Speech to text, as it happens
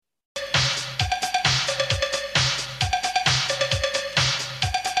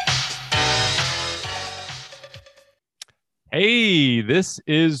This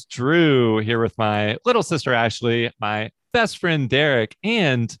is Drew here with my little sister Ashley, my best friend Derek,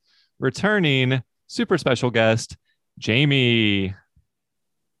 and returning super special guest Jamie.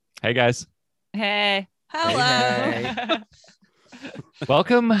 Hey guys. Hey. Hello. Hey.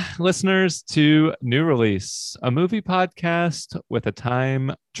 Welcome, listeners, to New Release, a movie podcast with a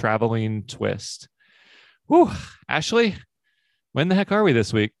time traveling twist. Whew. Ashley, when the heck are we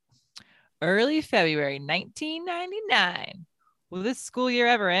this week? Early February 1999. Will this school year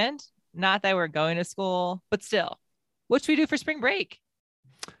ever end? Not that we're going to school, but still. What should we do for spring break?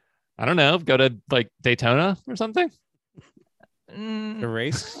 I don't know. Go to like Daytona or something? The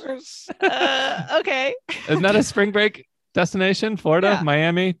race course? Okay. Isn't that a spring break destination? Florida, Yeah.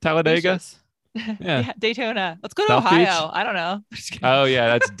 Miami, Talladega? Yeah. Yeah. Daytona. Let's go to South Ohio. Beach? I don't know. Oh, yeah,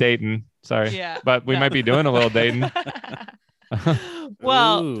 that's Dayton. Sorry. Yeah. But we No. might be doing a little Dayton.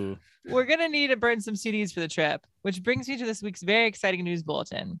 Well, Ooh. we're going to need to burn some CDs for the trip, which brings me to this week's very exciting news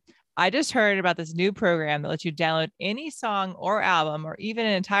bulletin. I just heard about this new program that lets you download any song or album or even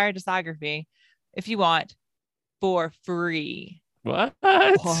an entire discography if you want for free. What?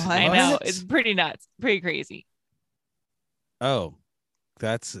 I know. What? It's pretty nuts. Pretty crazy. Oh,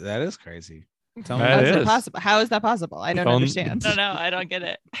 that is crazy. Tell me That How about is is. it possible? How is that possible? I don't Phone- understand. No, I don't get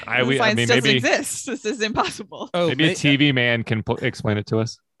it. I The science mean, doesn't maybe exist. This is impossible. Oh, maybe a TV man can explain it to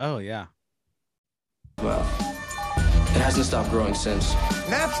us. Oh, yeah. Well, it hasn't stopped growing since.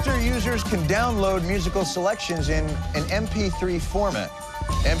 Napster users can download musical selections in an MP3 format.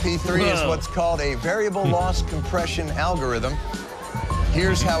 MP3 is Whoa. what's called a variable loss compression algorithm.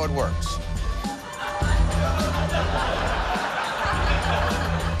 Here's how it works.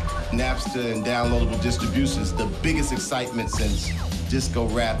 Napster and downloadable distributions, the biggest excitement since disco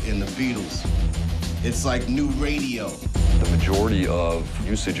rap and the Beatles. It's like new radio. The majority of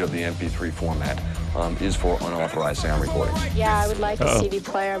usage of the MP3 format is for unauthorized sound recording. Yeah, I would like a Uh-oh. CD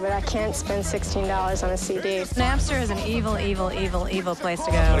player, but I can't spend $16 on a CD. Napster is an evil place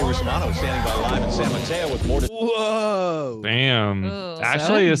to go. Romano standing by live in San Mateo with more to Whoa. Damn. Ooh.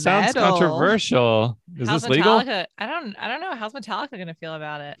 Ashley, it sounds metal. controversial. Is How's this legal? Metallica? I don't know. How's Metallica going to feel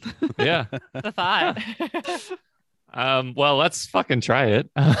about it? Yeah. The thought. Well, let's fucking try it.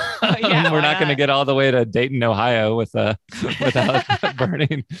 Yeah, We're why not going to not? get all the way to Dayton, Ohio without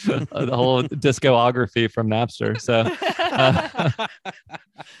burning the whole discography from Napster. So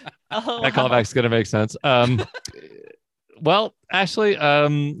Oh, that wow. callback's going to make sense. Well, Ashley,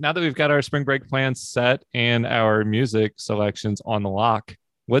 now that we've got our spring break plans set and our music selections on the lock,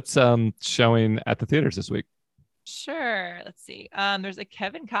 what's showing at the theaters this week? Sure. Let's see. There's a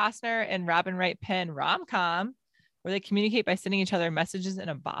Kevin Costner and Robin Wright pen rom-com where they communicate by sending each other messages in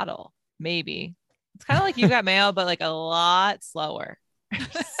a bottle. Maybe. It's kind of like You Got Mail, but like a lot slower.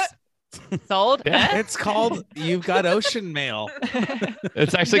 Sold? Yeah. It's called You've Got Ocean Mail.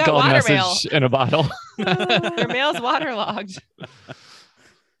 It's actually got called water Message in a Bottle. Their mail's waterlogged.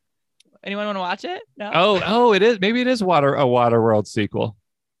 Anyone want to watch it? No. Oh, it is. Maybe it is a Water World sequel.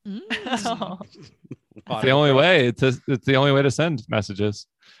 Oh. It's the only way. It's the only way to send messages.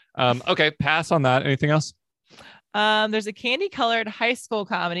 Okay, pass on that. Anything else? There's a candy-colored high school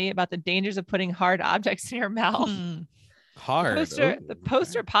comedy about the dangers of putting hard objects in your mouth. Hard. The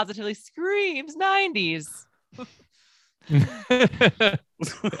poster positively screams 90s.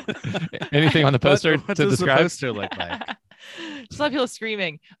 Anything on the poster What to does describe? the poster look like? Just a lot of people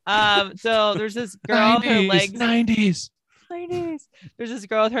screaming. So there's this girl with her legs. 90s. 90s. There's this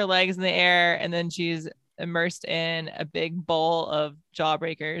girl with her legs in the air, and then she's immersed in a big bowl of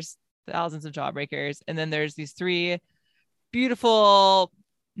Jawbreakers, thousands of Jawbreakers. And then there's these three beautiful,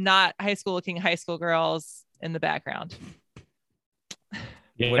 not high school looking high school girls in the background.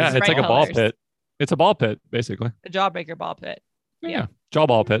 Yeah, is it's it? like a ball Bright pit. It's a ball pit, basically. A Jawbreaker ball pit. Yeah, jaw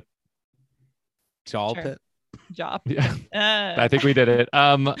ball pit. Jaw Sure. pit. Job. Yeah, Uh, I think we did it.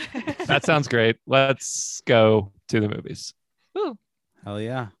 That sounds great. Let's go to the movies. Ooh. Hell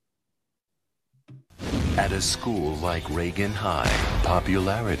yeah. At a school like Reagan High,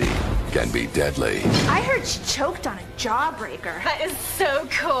 popularity can be deadly. I heard she choked on a jawbreaker. That is so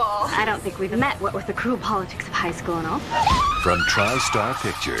cool. I don't think we've met, what with the cruel politics of high school and all. From TriStar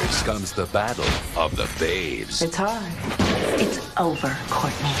Pictures comes the battle of the babes. It's hard. It's over,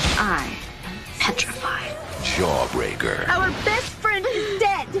 Courtney. I am petrified. Jawbreaker. Our best friend is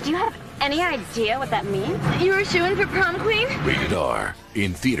dead. Do you have any idea what that means? You were shooing for prom queen? Rated R.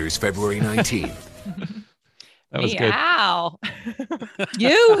 In theaters February 19th. That was good. Meow.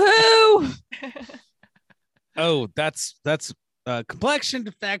 Yoo-hoo! Oh, that's complexion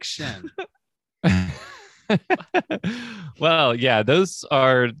defection. Well, yeah, those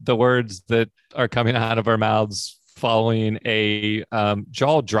are the words that are coming out of our mouths following a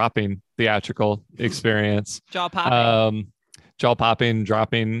jaw-dropping theatrical experience. Jaw popping, Jaw-popping,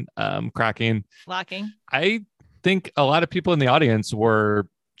 dropping, cracking. locking. I think a lot of people in the audience were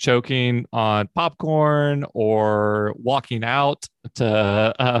choking on popcorn or walking out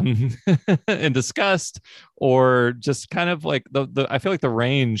to in disgust, or just kind of like the I feel like the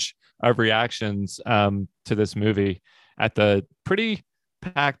range of reactions to this movie at the pretty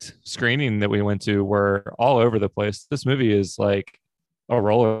packed screening that we went to were all over the place. This movie is like a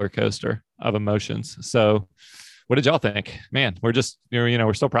roller coaster of emotions. So what did y'all think? Man, we're just,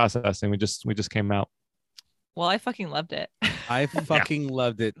 we're still processing. We just came out. Well, I fucking loved it. I fucking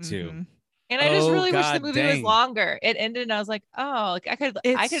loved it too. Mhm. And I just Oh, really wish the God movie was dang. longer. It ended and I was like, oh, like I could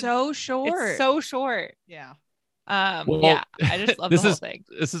It's so short. It's so short. Yeah. Well, Yeah, I just love the this whole is thing.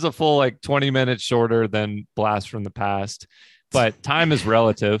 this is a full like 20 minutes shorter than Blast from the Past, but time is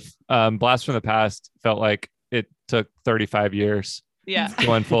relative. Blast from the Past felt like it took 35 years Yeah.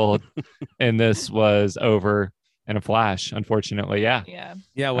 to unfold, and this was over in a flash. Unfortunately, yeah. Yeah.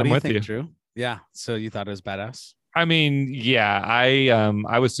 Yeah, what I'm do you with think, you. Drew? Yeah, so you thought it was badass? I mean, yeah,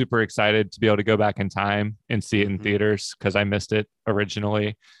 I was super excited to be able to go back in time and see it in Mhm. theaters because I missed it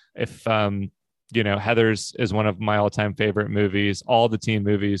originally. If Heathers is one of my all-time favorite movies. All the teen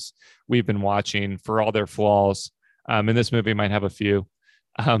movies we've been watching, for all their flaws, and this movie might have a few,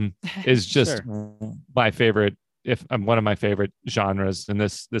 is just my favorite. If one of my favorite genres, and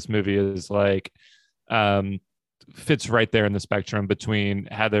this movie is like fits right there in the spectrum between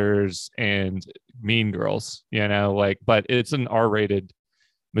Heathers and Mean Girls, but it's an R-rated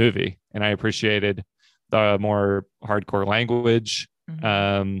movie, and I appreciated the more hardcore language.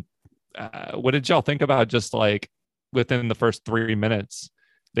 Mhm. What did y'all think about just like within the first 3 minutes,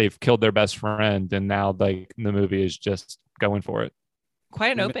 they've killed their best friend, and now like the movie is just going for it?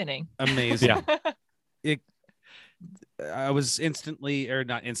 Quite an opening. Amazing. Yeah. I was instantly, or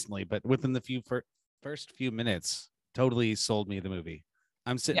not instantly, but within the first few minutes, totally sold me the movie.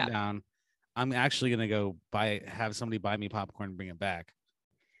 I'm sitting Yeah. down. I'm actually gonna go have somebody buy me popcorn and bring it back.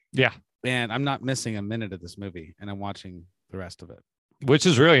 Yeah, And I'm not missing a minute of this movie, and I'm watching the rest of it. which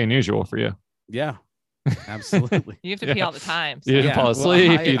is really unusual for you. Yeah, absolutely. You have to pee all the time. So. You didn't Yeah, fall well,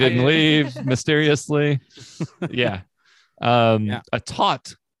 asleep. I- you didn't I- leave mysteriously. Yeah. Yeah. A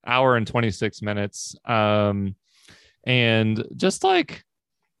taut hour and 26 minutes. And just like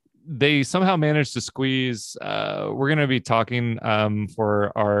they somehow managed to squeeze, we're going to be talking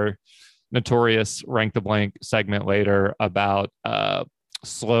for our notorious Rank the Blank segment later about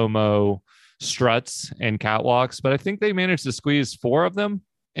slow-mo struts and catwalks, but I think they managed to squeeze 4 of them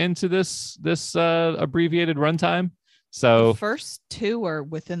into this abbreviated runtime. So The first 2 are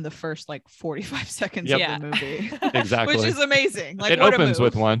within the first like 45 seconds Yep. of the movie. Exactly. Which is amazing. Like it what opens a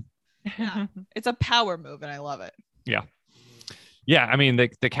move. with one. Yeah. It's a power move and I love it. Yeah, I mean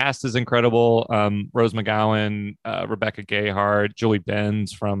the cast is incredible. Rose McGowan, Rebecca Gayheart, Julie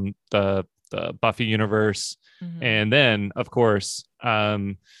Benz from the Buffy universe, Mhm. and then of course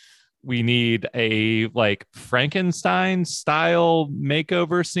we need a like Frankenstein style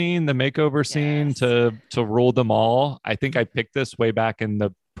makeover scene. The makeover scene Yes. to rule them all. I think I picked this way back in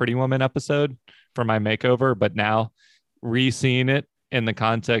the Pretty Woman episode for my makeover, but now re-seeing it in the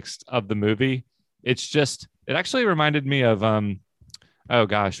context of the movie, it actually reminded me of oh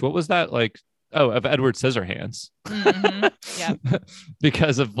gosh, what was that like? Oh, of Edward Scissorhands. Mhm. Yeah.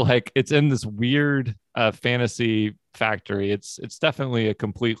 Because of like it's in this weird fantasy factory. It's definitely a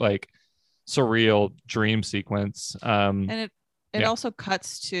complete like surreal dream sequence. And it Yeah. also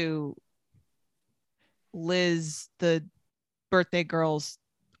cuts to Liz, the birthday girl's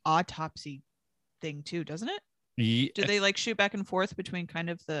autopsy thing too, doesn't it? Do they like shoot back and forth between kind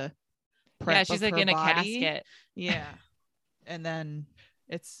of the prep Yeah, she's of like her in a body? casket. Yeah. And then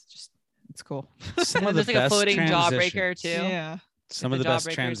it's cool. Some And of the there's like a best floating jawbreaker transitions. too. Yeah. Some Like of the best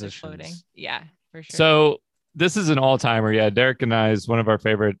jawbreaker is, like, floating. transitions. Yeah, for sure. So this is an all-timer. Yeah, Derek and I's one of our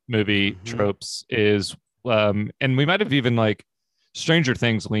favorite movie Mhm. tropes is and we might have even like Stranger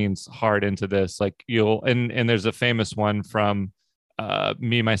Things leans hard into this. Like and there's a famous one from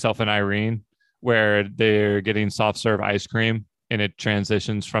Me, Myself, and Irene where they're getting soft serve ice cream and it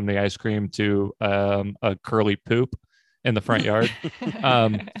transitions from the ice cream to a curly poop in the front yard.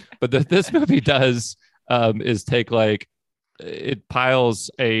 But this movie does is take like it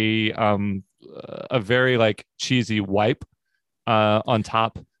piles a very like cheesy wipe on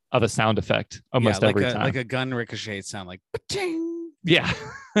top of a sound effect almost every time. like a gun ricochet sound, like "Ba-ting!" Yeah.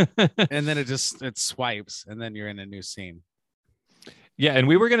 and then it swipes, and then you're in a new scene. Yeah, and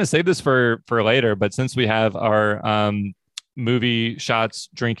we were gonna save this for later, but since we have our movie shots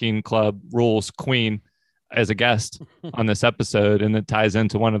drinking club rules queen as a guest on this episode, and it ties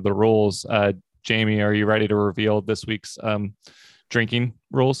into one of the rules. Jamie, are you ready to reveal this week's drinking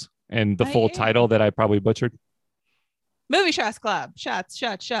rules and the full title that I probably butchered? Movie Shots Club. Shots.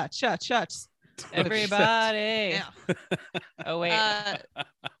 Everybody. Yeah. Oh, wait.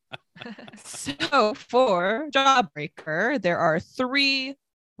 So for Jawbreaker, there are 3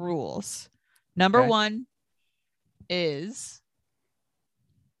 rules. Number 1 is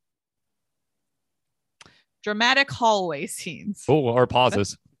dramatic hallway scenes. Oh, or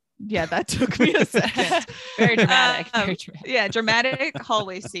pauses. Yeah, that took me a second. Very dramatic. Very dramatic. Yeah, dramatic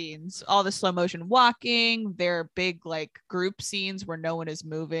hallway scenes. All the slow motion walking. They're big like group scenes where no one is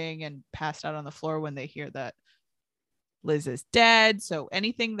moving and passed out on the floor when they hear that Liz is dead. So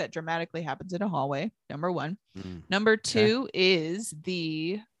anything that dramatically happens in a hallway, number 1. Number 2 is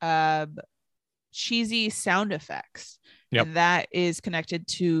the cheesy sound effects. Yep. And that is connected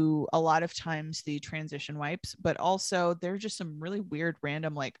to a lot of times the transition wipes, but also there's just some really weird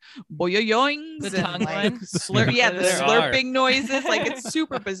random like boyoyoings The tongue like one. the There slurping noises. Like it's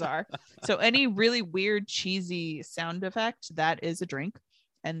super bizarre. So any really weird cheesy sound effect, that is a drink.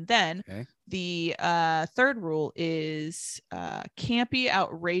 And then the 3rd rule is campy,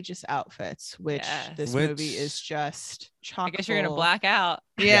 outrageous outfits, which this movie is just chock. I guess you're gonna black out.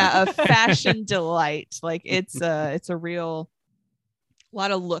 Yeah, a fashion delight. Like it's a real lot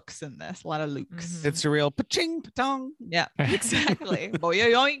of looks in this, a lot of looks. It's a real pa-ching, pa-tong. Yeah, exactly.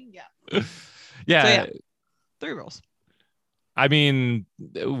 Boyoyoing. Yeah. Yeah. So, yeah. 3 rules. I mean,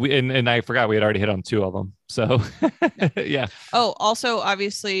 and I forgot we had already hit on 2 of them. So, yeah. Oh, also,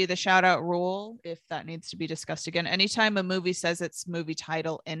 obviously, the shout out rule, if that needs to be discussed again, anytime a movie says its movie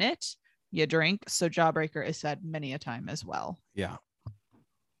title in it, you drink. So, Jawbreaker is said many a time as well. Yeah.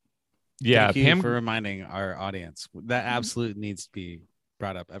 Yeah. Thank you Pam, for reminding our audience. That absolutely needs to be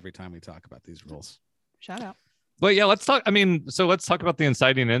brought up every time we talk about these rules. Shout out. But yeah, let's talk. I mean, so let's talk about the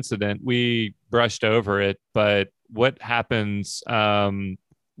inciting incident. We brushed over it, but what happens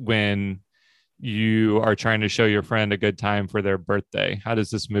when you are trying to show your friend a good time for their birthday? How does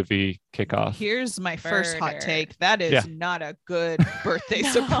this movie kick off? Here's my first hot Murder. take. That is not a good birthday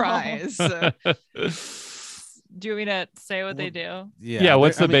surprise. Do you want me to say what they do? Yeah.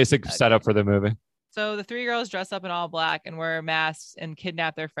 What's the basic setup for the movie? So the 3 girls dress up in all black and wear masks and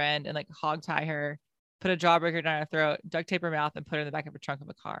kidnap their friend and like hog tie her, put a jawbreaker down her throat, duct tape her mouth, and put her in the back of a trunk of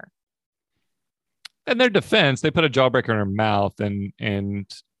a car. In their defense, they put a jawbreaker in her mouth and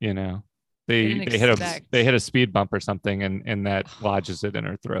you know they hit a speed bump or something and that lodges it in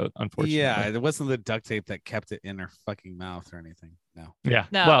her throat. Unfortunately, Yeah, it wasn't the duct tape that kept it in her fucking mouth or anything. No. Yeah.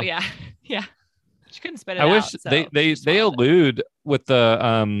 No. Well, yeah. She couldn't spit it I out. wish so they allude with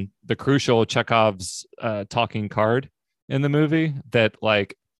the crucial Chekhov's talking card in the movie that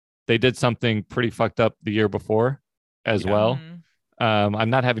like they did something pretty fucked up the year before as well. I'm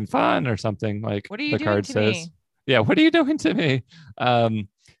not having fun or something like what are you the card doing to says. me? Yeah, what are you doing to me? And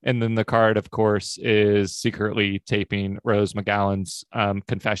then the card, of course, is secretly taping Rose McGowan's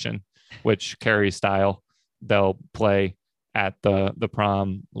confession, which Carrie style they'll play at the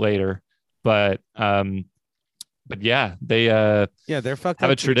prom later. But yeah, they they're fucked have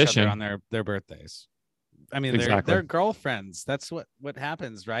up a to each other tradition on their birthdays. I mean, Exactly. they're girlfriends. That's what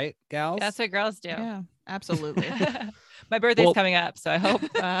happens, right, gals? That's what girls do. Yeah, absolutely. My birthday's coming up, so I hope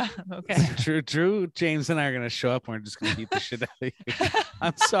okay. Drew, James, and I are gonna show up. And we're just gonna beat the shit out of you.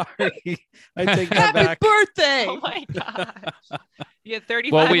 I'm sorry. I take that back. Birthday. Oh my gosh. You get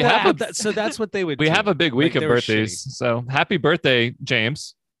 35. Well, we have laps. So that's what they would. we do. have a big week Like, of they were birthdays. shitty. So happy birthday,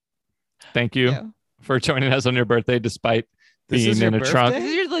 James! Thank you for joining us on your birthday, despite This is being in your a trunk. This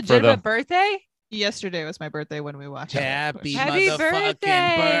is your for legitimate birthday? Yesterday was my birthday when we watched it. Happy Happy motherfucking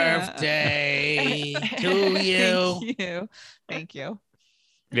birthday. birthday to you. Thank you.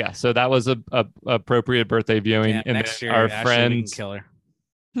 Yeah, so that was a appropriate birthday viewing, Yeah, and next then year, our Ashley, we friend, can kill her.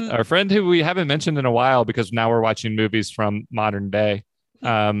 our friend who we haven't mentioned in a while because now we're watching movies from modern day.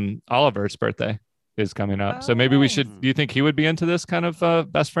 Oliver's birthday is coming up, so maybe we should. Do you think he would be into this kind of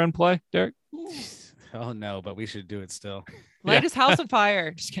best friend play, Derek? Oh no, but we should do it still. Light his house on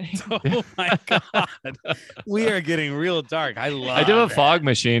fire. Just kidding. Oh my god, we are getting real dark. I do have a it. fog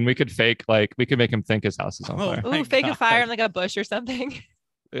machine. We could we could make him think his house is on fire. Ooh, fake a fire in like a bush or something.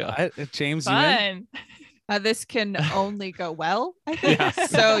 Yeah, James, you in? Fun. This can only go well, I think. Yeah.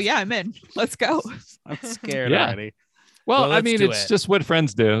 So yeah, I'm in. Let's go. I'm scared Yeah. already. Well, I let's mean, do it's it. just what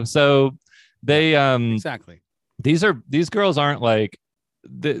friends do. So they Exactly. these girls aren't like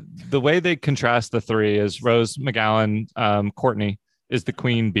the way they contrast the 3 is Rose McGowan, Courtney is the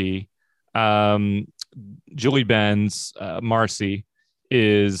queen bee, Julie Benz, Marcy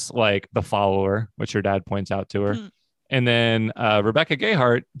is like the follower, which her dad points out to her. And then Rebecca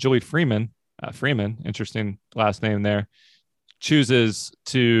Gayheart, Julie Freeman, interesting last name there, chooses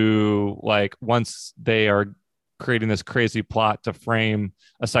to, like, once they are creating this crazy plot to frame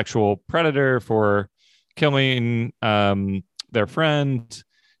a sexual predator for killing their friend,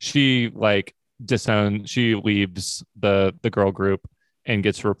 she like she leaves the girl group and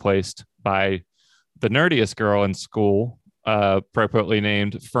gets replaced by the nerdiest girl in school, appropriately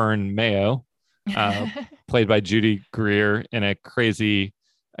named Fern Mayo, played by Judy Greer in a crazy,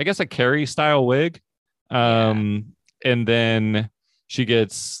 I guess, a Carrie style wig. And then she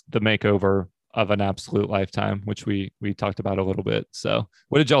gets the makeover of An Absolute Lifetime, which we talked about a little bit. So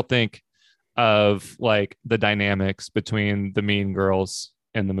what did y'all think of like the dynamics between the mean girls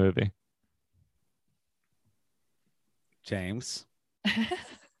in the movie? James.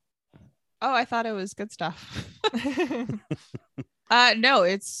 Oh, I thought it was good stuff. No,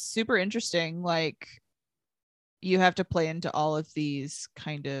 it's super interesting. Like, you have to play into all of these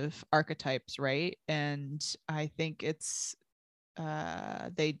kind of archetypes, right? And I think it's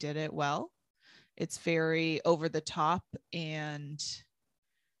they did it well. It's very over the top, and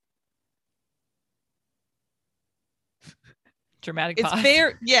dramatic it's pause.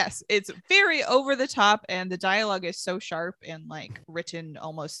 it's very over the top, and the dialogue is so sharp and like written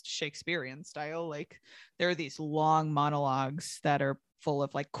almost Shakespearean style. Like, there are these long monologues that are full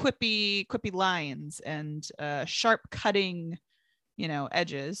of like quippy lines and sharp cutting,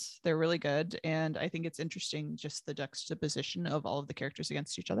 edges. They're really good, and I think it's interesting just the juxtaposition of all of the characters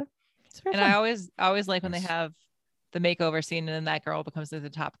against each other. And fun. I always like when they have the makeover scene and then that girl becomes like the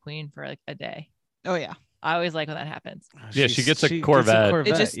top queen for like a day. Oh yeah, I always like when that happens. Yeah, she gets a Corvette.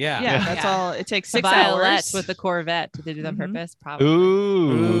 It just, that's all. It takes 6 hours with the Corvette. Did they do that on purpose? Probably.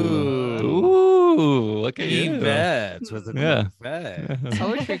 Ooh, look at you. Corvettes with a Corvette.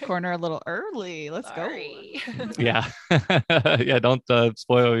 Poetry corner a little early. Let's go. Yeah, yeah. Don't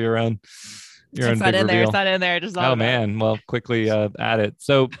spoil your own. It's not in there. It's not in there. Just man. Well, quickly add it.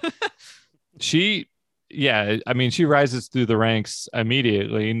 So she rises through the ranks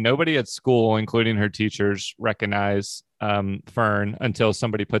immediately. Nobody at school, including her teachers, recognize Fern until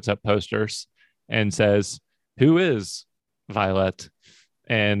somebody puts up posters and says, "Who is Violet?"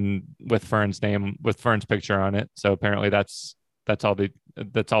 and with Fern's picture on it. So apparently that's all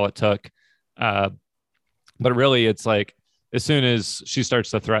it took. But really, it's like as soon as she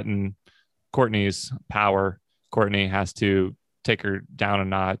starts to threaten Courtney's power, Courtney has to take her down a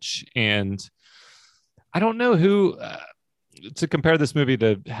notch. And I don't know who to compare this movie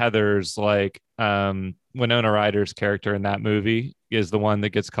to Heathers, like Winona Ryder's character in that movie is the one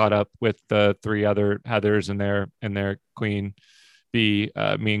that gets caught up with the 3 other Heathers in their queen bee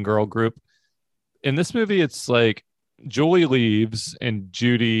mean girl group. In this movie, it's like Julie leaves and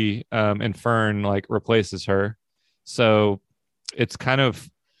Judy and Fern like replaces her. So it's kind of,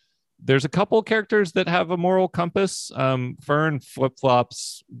 there's a couple characters that have a moral compass. Fern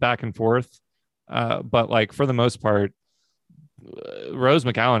flip-flops back and forth. But like for the most part, Rose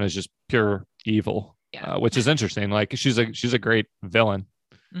McGowan is just pure evil, which is interesting. Like she's a great villain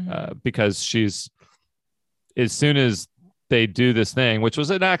because she's, as soon as they do this thing, which was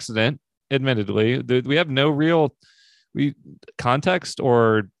an accident, admittedly, we have no real context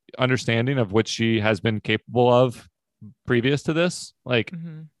or understanding of what she has been capable of previous to this. Like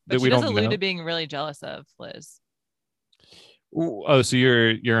but she does allude to being really jealous of Liz. Oh, so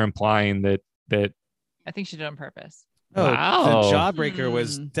you're implying that I think she did it on purpose. Oh, wow. The Jawbreaker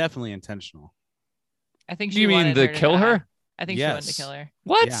was definitely intentional. I think she you mean to kill her? I think she wanted to kill her.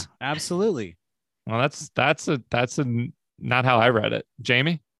 What? Yeah, absolutely. Well, that's not how I read it.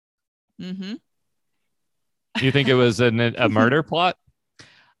 Jamie? Mm-hmm. You think it was a murder plot?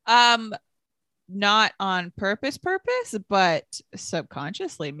 Not on purpose, but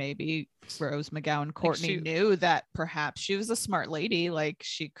subconsciously, maybe Rose McGowan Courtney knew that perhaps she was a smart lady. Like,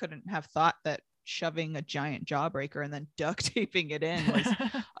 she couldn't have thought that shoving a giant jawbreaker and then duct taping it in was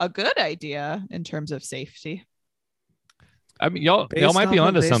a good idea in terms of safety. I mean, y'all might be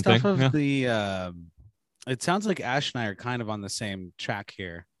onto something. Off of it sounds like Ash and I are kind of on the same track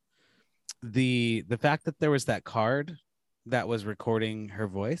here. The fact that there was that card that was recording her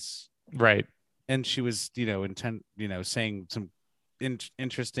voice, right? And she was, saying some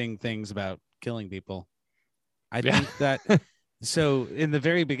interesting things about killing people. I think that. So in the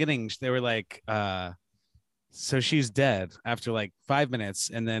very beginning, they were like, so she's dead after like 5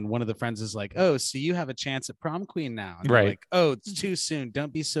 minutes. And then one of the friends is like, oh, so you have a chance at prom queen now. And right. Like, oh, it's too soon.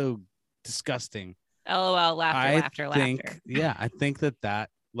 Don't be so disgusting. LOL, laughter. Yeah, I think that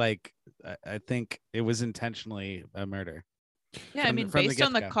like, I think it was intentionally a murder. Yeah, I From mean, from the based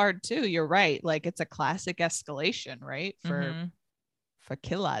on the get-go. card too, you're right. Like it's a classic escalation, right? Mhm. For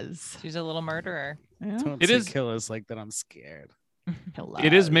killers. She's a little murderer. Yeah. Don't It say is- killers like that. I'm scared.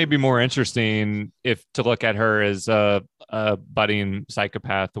 It is maybe more interesting if to look at her as a budding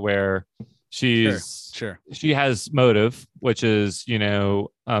psychopath where she's Sure. she has motive, which is,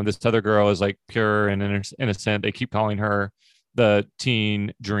 this other girl is like pure and innocent. They keep calling her the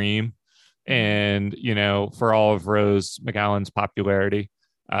teen dream. And, for all of Rose McGowan's popularity,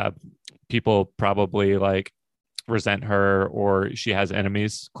 people probably like resent her or she has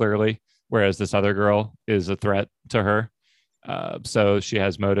enemies clearly, whereas this other girl is a threat to her. So she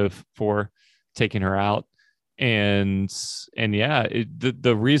has motive for taking her out. And yeah,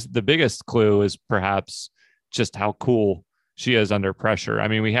 the biggest clue is perhaps just how cool she is under pressure. I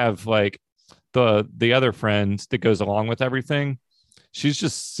mean, we have like the other friend that goes along with everything. She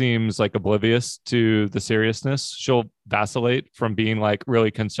just seems like oblivious to the seriousness. She'll vacillate from being like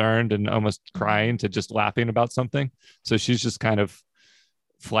really concerned and almost crying to just laughing about something. So she's just kind of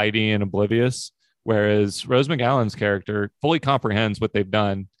flighty and oblivious. Whereas Rose McGowan's character fully comprehends what they've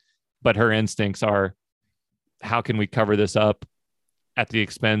done, but her instincts are, how can we cover this up at the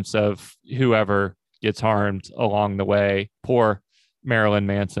expense of whoever gets harmed along the way? Poor Marilyn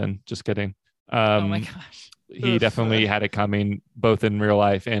Manson. Just kidding. Oh my gosh. He definitely had it coming, both in real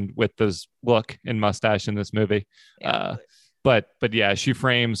life and with this look and mustache in this movie. Yeah. But yeah, she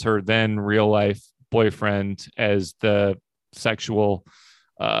frames her then real life boyfriend as the sexual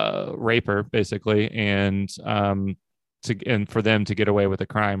raper, basically, and for them to get away with a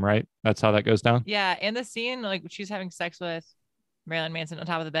crime, right? That's how that goes down. Yeah, and the scene, like she's having sex with Marilyn Manson on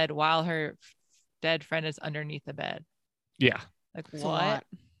top of the bed while her dead friend is underneath the bed. Yeah. Like It's a what? lot.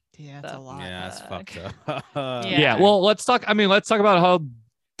 Yeah, it's a lot. Yeah, it's fucked up. Yeah. Well, let's talk about how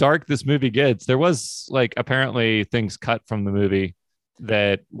dark this movie gets. There was like apparently things cut from the movie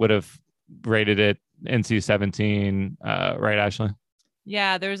that would have rated it NC-17, right, Ashley?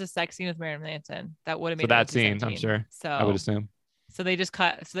 Yeah, there was a sex scene with Marilyn Manson that would have made So it that scene, I'm 17. sure. So I would assume. So they just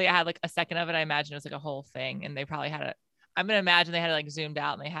cut. So they had like a second of it. I imagine it was like a whole thing, and they probably had it. I'm gonna imagine they had it like zoomed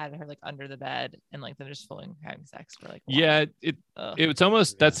out, and they had her like under the bed, and like they're just fully having sex for like. Yeah, it's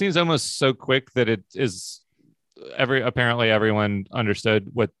almost that seems almost so quick that it is apparently everyone understood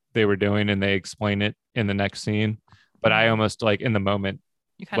what they were doing, and they explain it in the next scene. But I almost like in the moment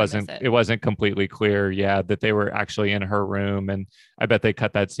You kind of miss it wasn't completely clear, that they were actually in her room, and I bet they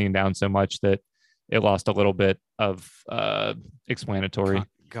cut that scene down so much that it lost a little bit of explanatory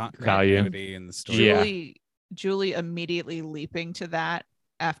value in the story. Julie immediately leaping to that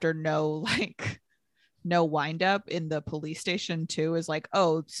after no wind up in the police station too is like,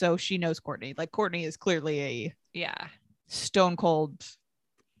 oh, so she knows Courtney. Like Courtney is clearly a stone cold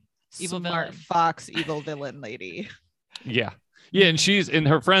evil smart villain. fox evil villain lady. Yeah, and she's in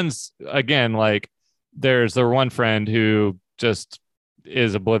her friends again. Like there's the one friend who just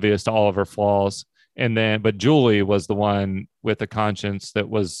is oblivious to all of her flaws, but Julie was the one with a conscience that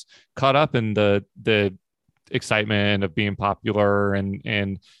was caught up in the excitement of being popular,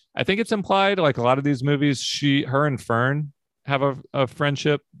 and I think it's implied like a lot of these movies, her and Fern have a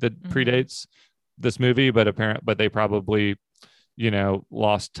friendship that predates this movie, but they probably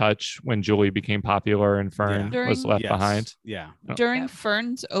lost touch when Julie became popular and Fern was left behind. During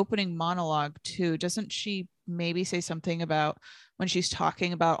Fern's opening monologue too, doesn't she maybe say something about when she's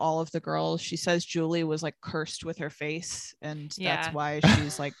talking about all of the girls, she says Julie was like cursed with her face, and that's why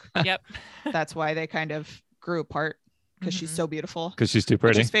she's like that's why they kind of grew apart, because she's so beautiful, because she's too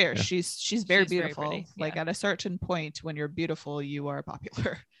pretty. Which is fair. Yeah. She's very beautiful. Very pretty. Like at a certain point when you're beautiful, you are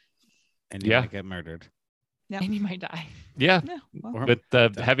popular. And you might get murdered. Yeah. And you might die. Yeah. Well. But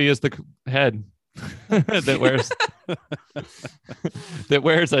the heavy is the head that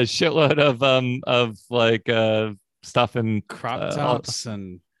wears a shitload of like stuff and crop tops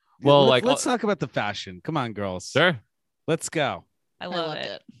and let's talk about the fashion. Come on, girls. Sure. Let's go. I loved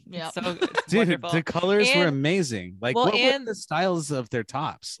it. Yeah. So it's Dude, wonderful. the colors were And- amazing. Like well, what were and- the styles of their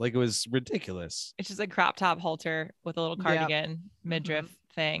tops? Like it was ridiculous. It's just a crop top halter with a little cardigan midriff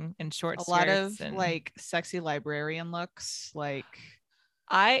thing and short A skirts. lot of and like sexy librarian looks. Like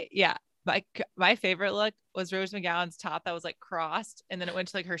my favorite look was Rose McGowan's top that was like crossed, and then it went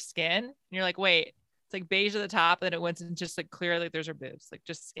to like her skin, and you're like, wait, it's like beige at the top, and then it went and just like clear, like there's her boobs, like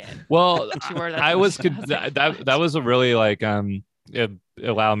just skin. Well, And she wore that I to was the show. like, that was a really like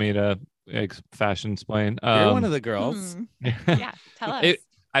allow me to fashion explain. You're one of the girls. yeah, tell us.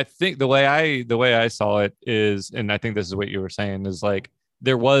 I think the way I saw it is, and I think this is what you were saying, is like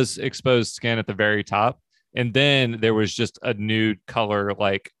there was exposed skin at the very top, and then there was just a nude color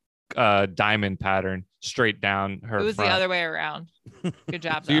like diamond pattern straight down her It was front. the other way around. Good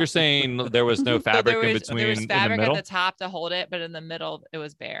job. So you're saying there was no fabric in between there was in fabric the middle? at the top to hold it, but in the middle it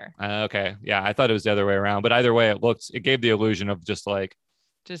was bare. Okay. Yeah, I thought it was the other way around, but either way, it gave the illusion of just like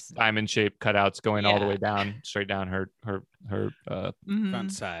Just diamond shaped cutouts going all the Yeah. way down, straight down her mhm.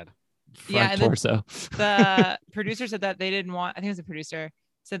 Front side. front and torso. the producer said that they didn't want. I think it was the producer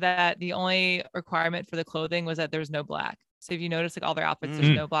said that the only requirement for the clothing was that there was no black. So if you notice, like all their outfits, there's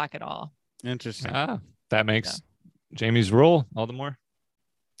no black at all. Interesting. That makes Jamie's rule all the more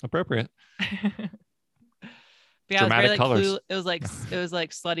appropriate. But yeah, Dramatic it was colors. very, it was like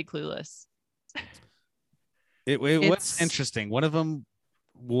slutty clueless. It was It's- interesting. One of them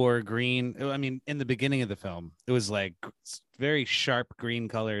wore green. I mean, in the beginning of the film, it was like very sharp green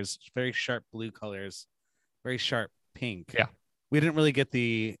colors, very sharp blue colors, very sharp pink. Yeah. We didn't really get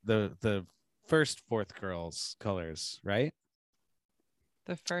the first fourth girl's colors, right?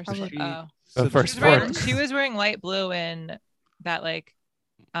 The first Probably- one. Oh. The So first She was wearing light blue in that like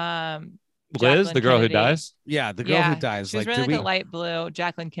Liz, Jacqueline the girl Kennedy. who dies. Yeah, the girl Yeah, who dies. She was Like, wearing did like we? a light blue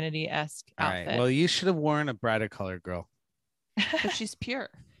Jacqueline Kennedy-esque All outfit. right. Well, you should have worn a brighter color, girl. But she's pure.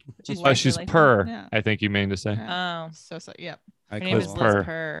 She's like- Per. Yeah. I think you mean to say. Oh, So yep. I her name is Liz Liz Purr.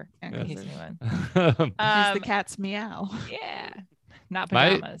 Purr. In Yeah. case anyone. She's the Um, cat's meow. yeah, not My-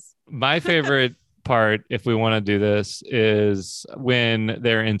 pajamas. My favorite part, if we want to do this, is when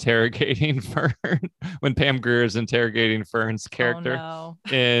they're interrogating Fern. When Pam Grier is interrogating Fern's character, Oh,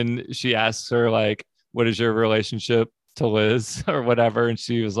 and she asks her like, "What is your relationship to Liz?" or whatever, and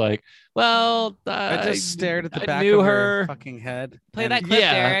she was like, "Well, I just stared at the I back knew of her. her fucking head. no. Play and- that clip,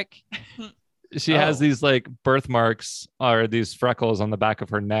 Yeah. Derek. She has Oh. these like birthmarks or these freckles on the back of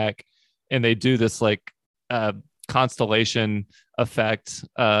her neck, and they do this like constellation effect,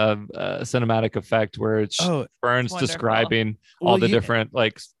 cinematic effect where it's Oh, Fern's wonderful. describing Well, all the you- different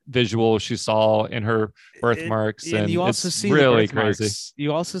like visuals she saw in her birthmarks, and you also it's see really the birthmarks. crazy.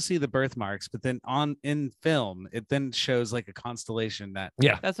 You also see the birthmarks, but then in film, it then shows like a constellation that.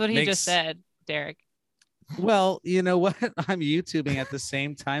 Yeah, That's what he Makes- just said, Derek. Well, you know what? I'm YouTubing at the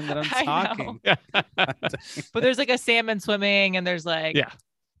same time that I'm I know. talking. But there's like a salmon swimming, and there's like yeah.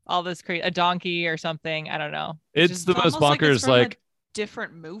 all this a donkey or something. I don't know. It's just- the most almost like it's bonkers. from a Like,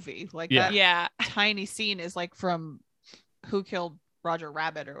 different movie. Like Yeah. that Yeah, tiny scene is like from Who Killed Roger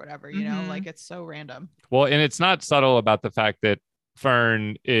Rabbit or whatever, you know, Mhm. like it's so random. well, and it's not subtle about the fact that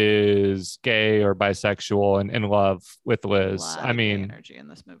Fern is gay or bisexual and in love with Liz. Lot I of gay mean, energy in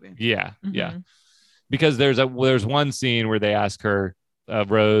this movie. yeah, yeah. Mhm. Because there's one scene where they ask her,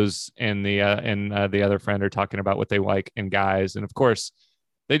 Rose and the other friend are talking about what they like in guys, and of course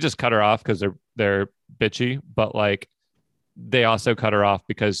they just cut her off because they're bitchy, but like they also cut her off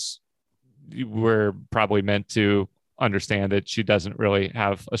because we're probably meant to understand that she doesn't really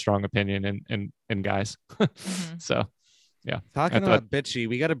have a strong opinion in guys. Mhm. So Talking I thought- about bitchy,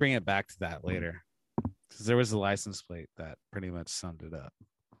 we got to bring it back to that later, because there was a license plate that pretty much summed it up.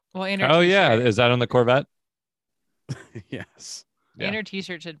 Well, and her oh yeah, t-shirt. is that on the Corvette? Yes, Yeah. And her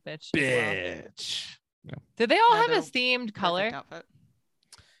t-shirt should bitch. as well. bitch. Did they all Yeah, have a they're themed Perfect color? outfit.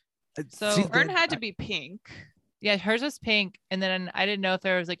 So See, Fern the- had to be pink. Yeah, hers was pink, and then I didn't know if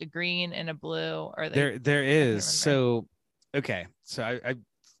there was like a green and a blue, or like, there is. remember. So okay, so I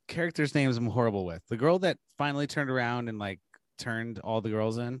characters' names I'm horrible with. The girl that finally turned around and like turned all the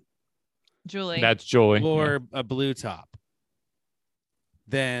girls in, Julie. That's Julie. wore a blue top.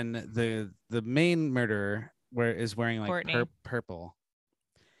 Then the main murderer is wearing like Courtney. purple.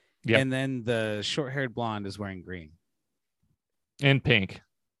 Yep. And then the short-haired blonde is wearing green. And pink.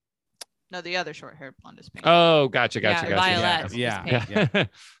 No, the other short-haired blonde is pink. Oh, gotcha. Yeah, Violet. was Yeah, pink. yeah.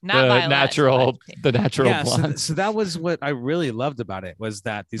 Not the Violet, natural, but pink. the natural Yeah, blonde. so that was what I really loved about it, was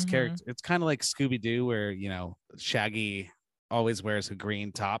that these Mhm. characters, it's kind of like Scooby-Doo, where Shaggy always wears a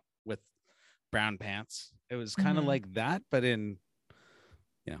green top with brown pants. It was kind of Mhm. like that, but in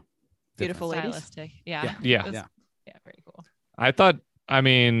Beautiful ladies. Stylistic. Yeah. Yeah. Yeah. It was- Yeah. Yeah, very cool. I thought, I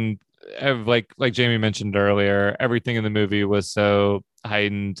mean, like Jamie mentioned earlier, everything in the movie was so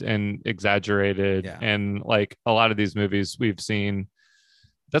heightened and exaggerated, Yeah. and like a lot of these movies we've seen.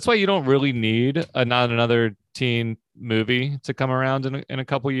 That's why you don't really need not another teen movie to come around in a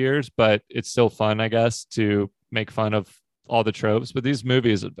couple years, but it's still fun, I guess, to make fun of all the tropes. But these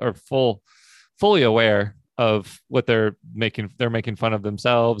movies are fully aware of what they're making. They're making fun of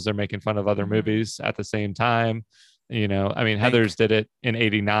themselves. They're making fun of other Mhm. movies at the same time. I mean, Heathers did it in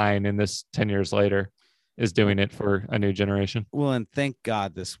 '89, and this 10 years later is doing it for a new generation. well, and thank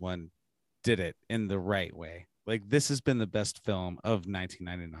God this one did it in the right way. Like, this has been the best film of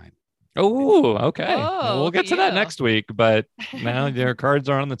 1999. Oh, okay. Oh, We'll get look to at that you. next week, but now your cards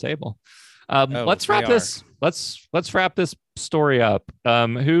are on the table. Let's they wrap are. this. Let's wrap this story up.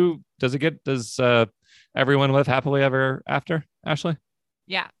 Who does it get? Does everyone live happily ever after? Ashley?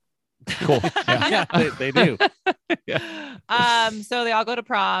 Yeah. Cool. Yeah. Yeah, they do. So they all go to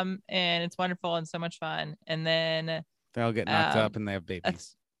prom and it's wonderful and so much fun. And then They all get knocked up and they have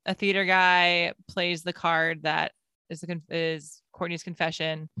babies. a theater guy plays the card that is Courtney's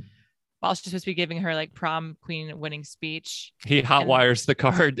confession while she's supposed to be giving her like prom queen winning speech. He hotwires the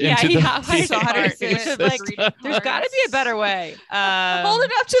card Yeah, into he the hotwires the card, Solders which is it, like, reading there's got to cards. be a better way. Hold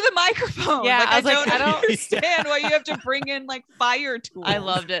it up to the microphone. Yeah, like, I was like, I don't- understand why you have to bring in like fire tools. I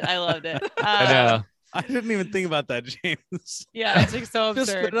loved it. I know. I didn't even think about that, James. Yeah, it's like so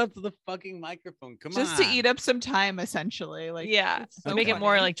Just put absurd. it up to the fucking microphone. Come just on. to eat up some time, essentially. Like, Yeah, it's to so make it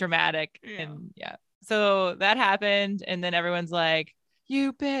more funny. like dramatic. Yeah. And yeah, so that happened, and then everyone's like,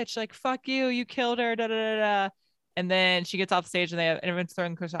 "You bitch! Like fuck you! You killed her!" Da da da da. And then she gets off stage, and everyone's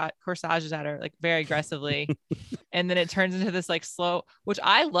throwing corsages at her like very aggressively, and then it turns into this like slow, which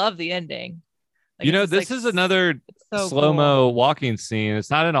I love the ending. Like, You know, it's this like, is another so slow-mo walking scene. It's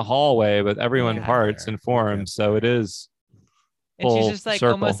not in a hallway, but everyone Yeah. parts and forms. So it is and she's full just like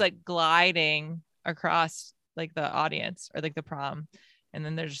circle. almost like gliding across like the audience or like the prom, and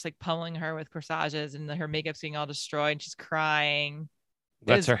then they're just like pummeling her with corsages, and her makeup's being all destroyed, and she's crying.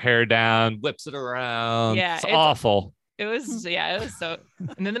 lets is- her hair down, whips it around. Yeah, It's it's- awful. It was so,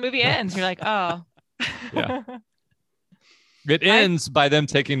 and then the movie ends. You're like, oh, Yeah. It ends by them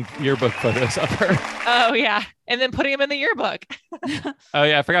taking yearbook photos of her. oh yeah, and then putting him in the yearbook. Oh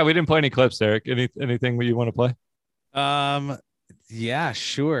yeah, I forgot we didn't play any clips, Derek. Anything you want to play? Yeah,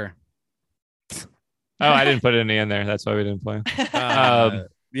 sure. Oh, I didn't put any in there. That's why we didn't play.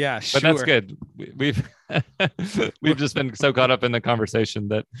 Yeah, sure. But that's good. We've we've just been so caught up in the conversation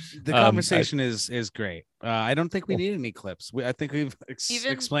that The conversation is great. I don't think we need any clips. I think we've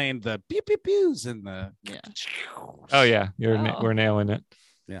Even- explained the pew pew pews and the Oh yeah, Oh. we're nailing it.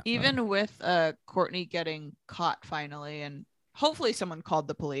 yeah. Even with Courtney getting caught finally, and hopefully someone called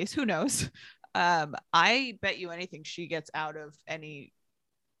the police. Who knows? I bet you anything she gets out of any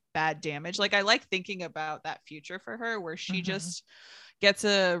bad damage. Like, I like thinking about that future for her where she just gets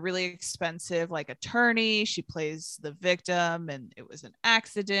a really expensive like attorney. She plays the victim and it was an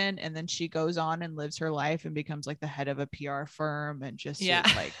accident, and then she goes on and lives her life and becomes like the head of a PR firm and just Yeah.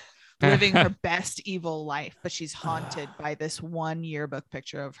 is, like living her best evil life. But she's haunted by this one yearbook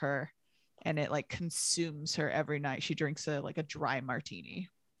picture of her, and it like consumes her every night. She drinks a dry martini.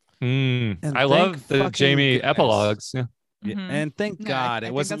 And I love thank the fucking Jamie goodness. epilogues. Yeah. Yeah, Mhm. and thank Yeah, I God it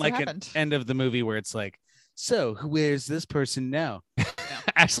think wasn't that's what like an happened. end of the movie where it's like, so where's this person now?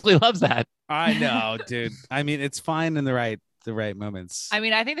 Ashley loves that. I know, dude. I mean, it's fine in the right moments. I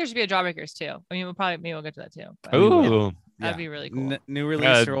mean, I think there should be a Jawbreakers too. I mean, maybe we'll get to that too. But Ooh. that'd be really cool. New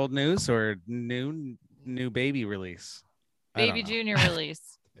release Uh, or old news or new baby release. I don't Baby know. Junior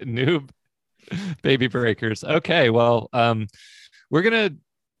release. New baby breakers. Okay, well, we're gonna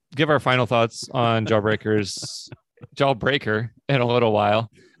give our final thoughts on Jawbreaker in a little while,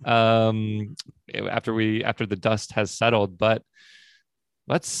 after the dust has settled. But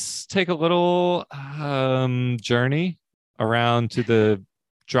let's take a little journey around to the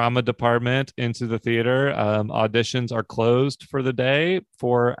drama department into the theater. Auditions are closed for the day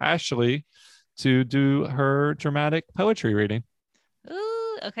for Ashley to do her dramatic poetry reading.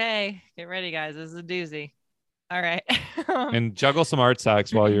 Ooh, okay. Get ready, guys. This is a doozy. All right. And juggle some art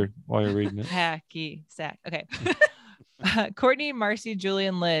sacks while you're reading it. Hacky sack. Okay. Courtney, Marcy, Julie,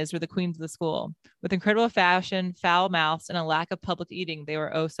 and Liz were the queens of the school. With incredible fashion, foul mouths, and a lack of public eating, they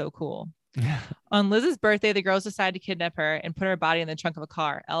were oh so cool. On Liz's birthday, the girls decided to kidnap her and put her body in the trunk of a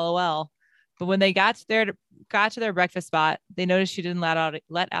car. LOL. But when they got to their breakfast spot, they noticed she didn't let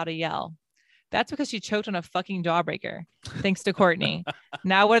out a yell. That's because she choked on a fucking jawbreaker, thanks to Courtney.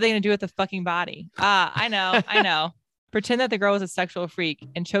 Now what are they going to do with the fucking body? I know. Pretend that the girl was a sexual freak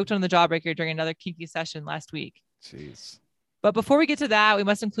and choked on the jawbreaker during another kinky session last week. Jeez. But before we get to that, we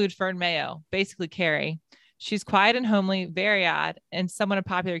must include Fern Mayo, basically Carrie. She's quiet and homely, very odd, and someone a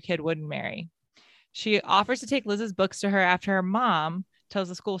popular kid wouldn't marry. She offers to take Liz's books to her after her mom tells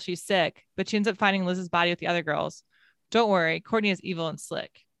the school she's sick, but she ends up finding Liz's body with the other girls. Don't worry, Courtney is evil and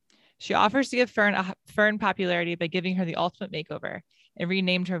slick. She offers to give Fern popularity by giving her the ultimate makeover and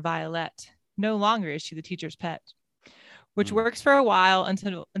renamed her Violet. No longer is she the teacher's pet, which works for a while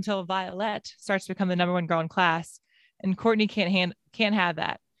until Violet starts to become the number one girl in class, and Courtney can't have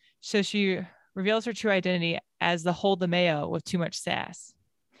that. So she reveals her true identity as the Hold the Mayo with too much sass.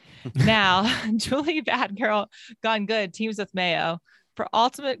 Now, Julie Bad Girl Gone Good teams with Mayo, for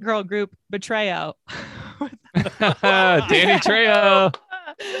ultimate girl group Betrayal. Danny Trejo.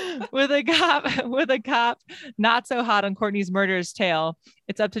 with a cop not so hot on Courtney's murderer's tail,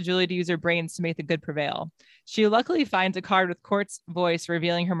 it's up to Julie to use her brains to make the good prevail. She luckily finds a card with Court's voice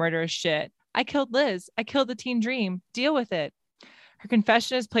revealing her murderous shit. I killed Liz. I killed the teen dream. Deal with it. Her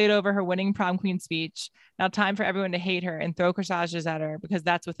confession is played over her winning prom queen speech. Now time for everyone to hate her and throw corsages at her because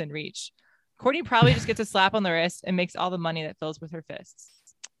that's within reach. Courtney probably just gets a slap on the wrist and makes all the money that fills with her fists.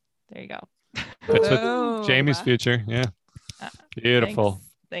 There you go. Fits with Jamie's future. Yeah. Beautiful.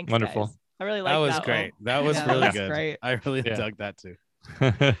 Thanks, wonderful. guys. I really like that. Was that great. One. That was really that's good. Great. I really dug that too.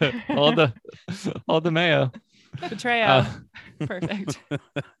 all the mayo. Betrayal. Perfect.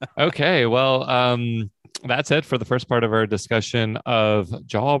 Okay. Well, that's it for the first part of our discussion of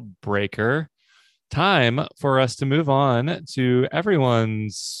Jawbreaker. Time for us to move on to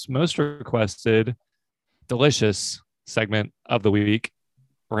everyone's most requested delicious segment of the week,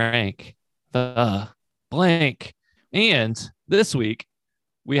 Rank the Blank. And this week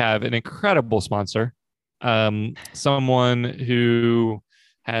we have an incredible sponsor, someone who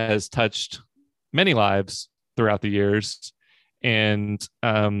has touched many lives throughout the years. And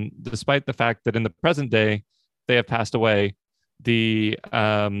despite the fact that in the present day they have passed away, the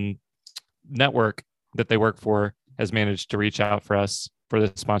network that they work for has managed to reach out for us for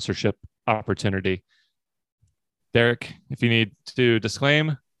the sponsorship opportunity. Derek, if you need to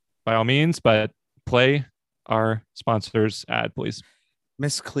disclaim, by all means, but play our sponsor's ad, please.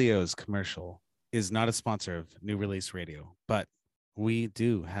 Miss Cleo's commercial is not a sponsor of New Release Radio, but we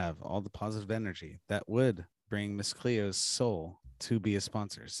do have all the positive energy that would bring Miss Cleo's soul to be a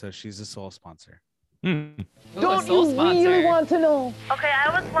sponsor. So she's a soul sponsor. Ooh, Don't you really want to know? Okay,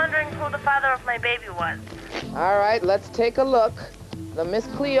 I was wondering who the father of my baby was. All right, let's take a look. The Miss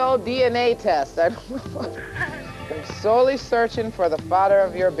Cleo DNA test. I'm solely searching for the father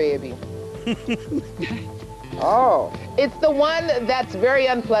of your baby. Oh, it's the one that's very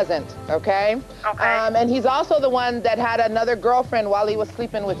unpleasant, okay? Okay. And he's also the one that had another girlfriend while he was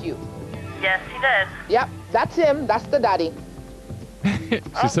sleeping with you. Yes, he did. Yep, that's him. That's the daddy.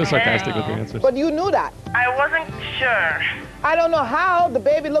 She's so sarcastic with her answers. But you knew that. I wasn't sure. I don't know how. The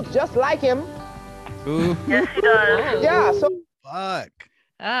baby looks just like him. Ooh. Yes, he does. Yeah, so. Fuck.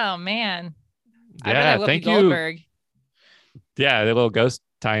 Oh, man. Yeah, thank you. Goldberg. Yeah, the little ghost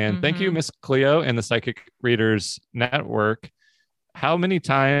tie-in. Thank you, Miss Cleo and the Psychic Readers Network. How many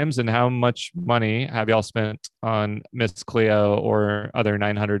times and how much money have y'all spent on Miss Cleo or other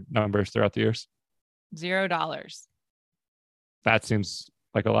 900 numbers throughout the years? $0. That seems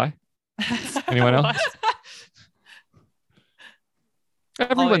like a lie. Anyone else?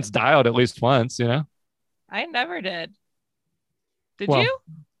 Everyone's dialed at least once, you know? I never did. Did Well, you?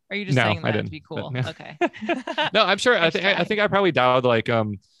 Or are you just no, saying I that didn't, to be cool? but, yeah. Okay. No, I'm sure. I think I probably dialed like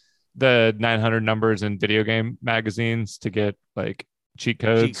the 900 numbers in video game magazines to get like cheat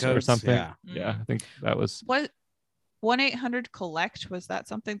codes or something. Yeah, I think that was What 1-800-COLLECT, was that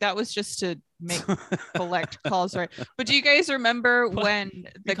something that was just to make collect calls, right? But do you guys remember when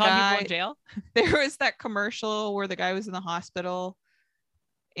the call people guy in jail? There was that commercial where the guy was in the hospital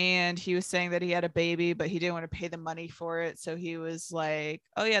and he was saying that he had a baby, but he didn't want to pay the money for it. So he was like,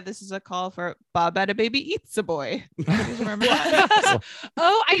 oh yeah, this is a call for Bob had a baby eats a boy. Do you guys remember that?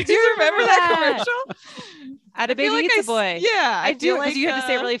 Oh, I do remember that commercial. Had a baby eats a boy. Yeah, I do, because you have to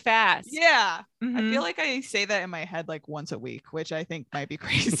say it really fast. Yeah. I Mhm. feel like I say that in my head like once a week, which I think might be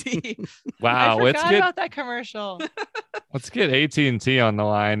crazy. wow. I Let's forgot get about that commercial. AT&T on the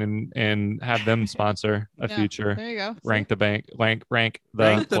line and have them sponsor a Yeah, future. there you go. Rank the bank. Rank the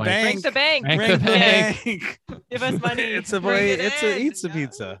Rank the blank. bank. Rank the bank. Rank Rank the the bank. bank. Give us money. It's a boy. Bring it It's in. a eats a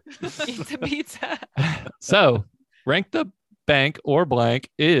pizza. Eats a pizza. So, Rank the Bank or Blank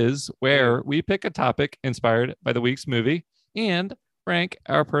is where we pick a topic inspired by the week's movie and rank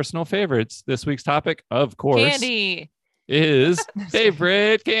our personal favorites. This week's topic, of course, Candy. is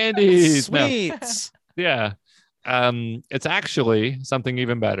favorite candies. No. Sweets. Yeah. It's actually something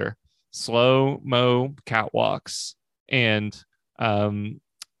even better. Slow-mo catwalks. And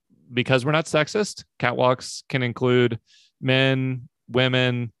because we're not sexist, catwalks can include men,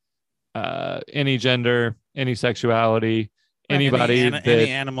 women, any gender, any sexuality, anybody any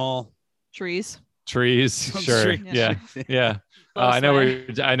animal. Trees. trees. Sure. Trees. Yeah. Yeah. I know where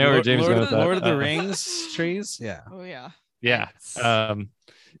James Lord, going with that. Lord of the Rings trees. Yeah. Oh yeah. Yeah.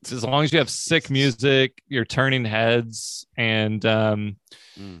 It's as long as you have sick music, you're turning heads, and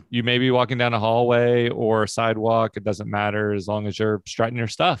you may be walking down a hallway or a sidewalk. It doesn't matter as long as you're strutting your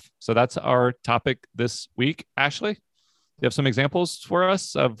stuff. So that's our topic this week. Ashley, do you have some examples for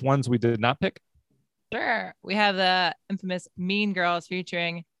us of ones we did not pick? Sure. We have the infamous Mean Girls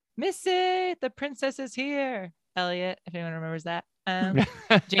featuring Missy, the princess is here. Elliot, if anyone remembers that.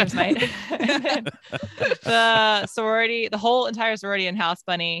 James might. And then the sorority, the whole entire sorority in House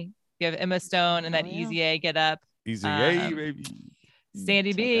Bunny. You have Emma Stone and that Easy A get up. Easy A, baby.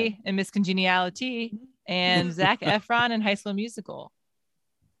 Sandy B and Miss Congeniality, and Zac Efron in High School Musical.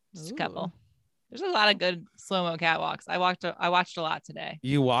 Just a couple. There's a lot of good slow-mo catwalks. I watched a lot today.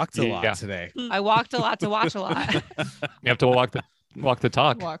 You walked a lot today. I walked a lot to watch a lot. You have to walk the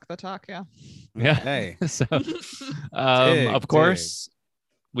talk. Walk the talk, yeah. Yeah. Hey. So, of course,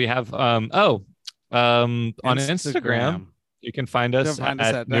 we have on Instagram. You can find us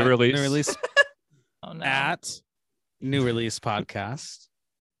at New Release. Oh, no. At New Release Podcast.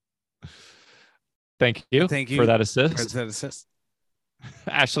 Thank you for that assist.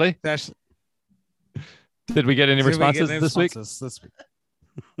 Ashley, did we get any responses this week?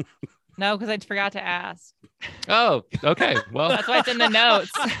 No, because I forgot to ask. Oh, okay. Well, that's why it's in the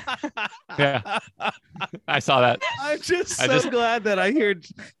notes. Yeah, I saw that. I'm just so glad that I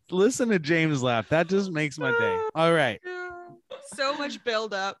listen to James laugh. That just makes my day. All right. So much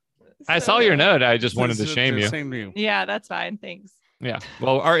build up. I saw your note. I just wanted to shame you. Yeah, that's fine. Thanks. Yeah.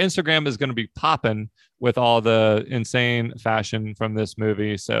 Well, our Instagram is going to be popping with all the insane fashion from this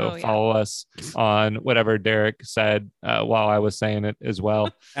movie. So follow us on whatever Derek said while I was saying it as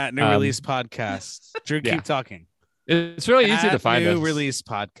well. At New Release Podcast. Drew, keep talking. It's really easy to find New us. Release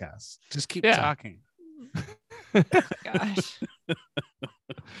Podcast. Just keep talking. Gosh.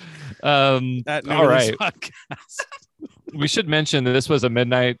 At New All Release right. Podcast. We should mention that this was a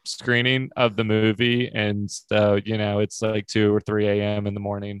midnight screening of the movie, and so it's like 2 or 3 a.m. in the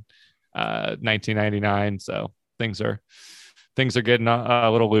morning, 1999. So things are getting a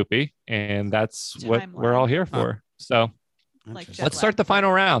little loopy, and that's what we're all here for. So let's start the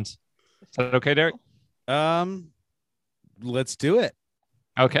final round. Is that okay, Derek? Let's do it.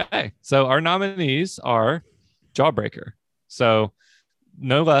 Okay. So our nominees are Jawbreaker. So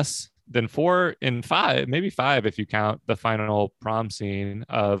no less than 4 and 5, maybe 5 if you count the final prom scene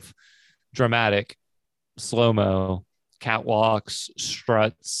of dramatic slow-mo catwalks,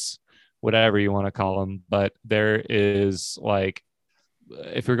 struts, whatever you want to call them. But there is, like,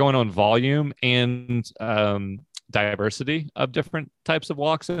 if you're going on volume and diversity of different types of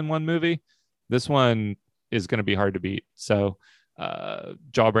walks in one movie, this one is going to be hard to beat. So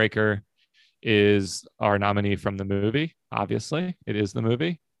Jawbreaker is our nominee from the movie. Obviously, it is the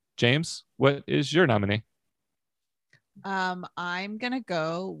movie. James, what is your nominee? I'm gonna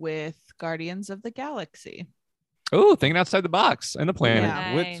go with Guardians of the Galaxy. Oh, thinking outside the box and the planet.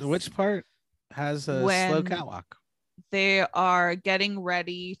 Yeah. Nice. Which part has a slow catwalk? They are getting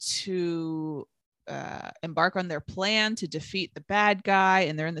ready to embark on their plan to defeat the bad guy,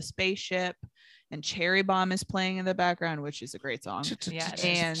 and they're in the spaceship, and Cherry Bomb is playing in the background, which is a great song. Yeah,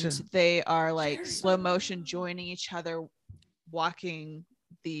 And they are like slow motion joining each other, walking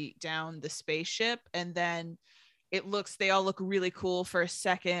down the spaceship, and then they all look really cool for a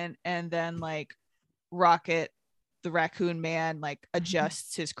second, and then like Rocket, the raccoon man, like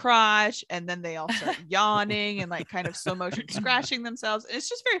adjusts his crotch, and then they all start yawning and like kind of slow motion scratching themselves. And it's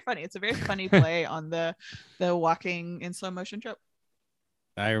just very funny. It's a very funny play on the walking in slow motion trope.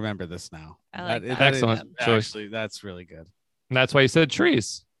 I remember this now. I like that. Excellent choice. Actually, that's really good. And that's why you said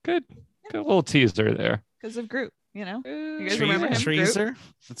trees. Good little teaser there. Because of Groot, you guys Tree- remember him? Treeser? Groot?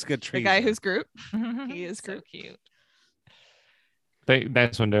 That's good. The guy who's Groot. He is So Groot. cute.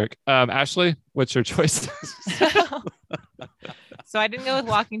 Nice one, Derek. Ashley, what's your choice? So I didn't go with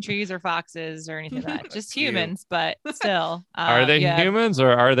walking trees or foxes or anything like that. Just humans, but still. Are they yeah. humans or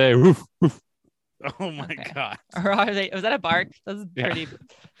are they woof, woof? Oh my god. Or are they? Was that a bark? That was pretty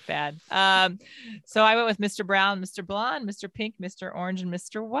bad. So I went with Mr. Brown, Mr. Blonde, Mr. Pink, Mr. Orange, and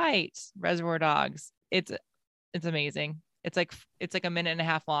Mr. White. Reservoir Dogs. It's amazing. It's like a minute and a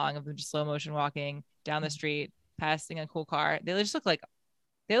half long of them just slow motion walking down the street, passing a cool car. They look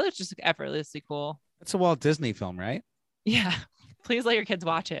just effortlessly cool. It's a Walt Disney film, right? Yeah. Please let your kids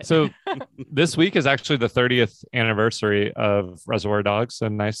watch it. So this week is actually the 30th anniversary of Reservoir Dogs. A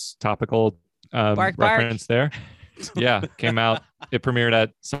nice topical Bark, reference there. Yeah, came out. It premiered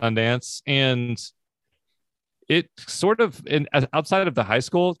at Sundance, and it sort of, outside of the high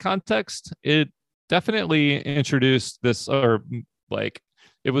school context, it definitely introduced this, or like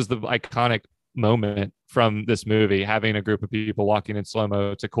it was the iconic moment from this movie, having a group of people walking in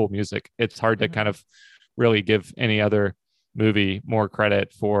slow-mo to cool music. It's hard to kind of really give any other movie more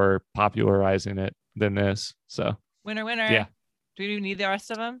credit for popularizing it than this. So winner. Yeah. Do we need the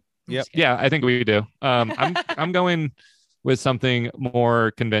rest of them? Yep. Yeah, I think we do. I'm going with something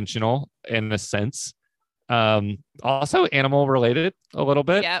more conventional in a sense. Also animal related a little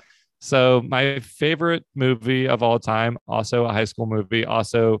bit. Yep. So my favorite movie of all time, also a high school movie,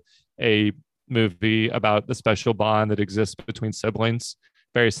 also a movie about the special bond that exists between siblings,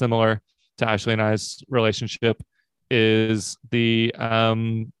 very similar to Ashley and I's relationship, is the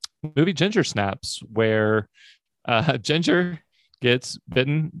movie Ginger Snaps, where Ginger gets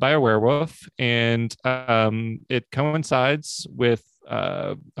bitten by a werewolf, and it coincides with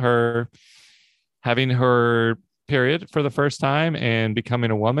her having her period for the first time and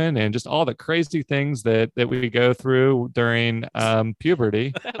becoming a woman, and just all the crazy things that we go through during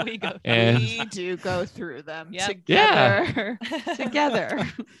puberty. We do go through them Yep. together. Together.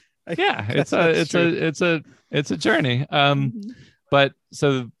 Yeah, it's a journey. But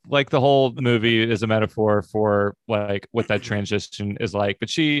so like the whole movie is a metaphor for like what that transition is like, but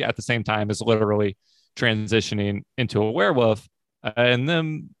she at the same time is literally transitioning into a werewolf, and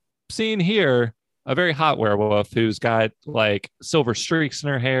then seeing here a very hot werewolf who's got like silver streaks in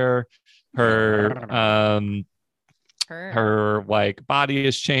her hair. Her like body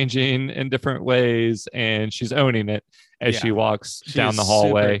is changing in different ways, and she's owning it as she walks down the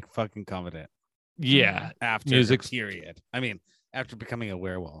hallway. Super fucking confident. Yeah, After music. her period. I mean, after becoming a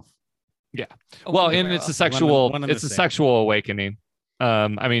werewolf. Yeah. Well, and it's a sexual. One and It's the a same. sexual awakening.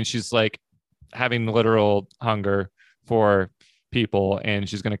 I mean, she's like having literal hunger for people, and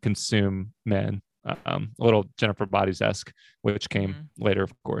she's going to consume men. A little Jennifer Bodies-esque, which came later,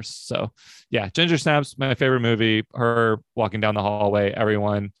 of course. So yeah, Ginger Snaps, my favorite movie. Her walking down the hallway,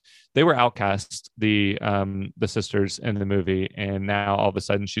 everyone, they were outcast, the sisters in the movie, and now all of a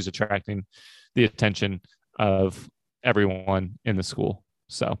sudden she's attracting the attention of everyone in the school.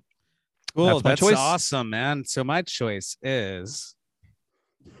 So Cool, my that's choice. awesome, man. So my choice is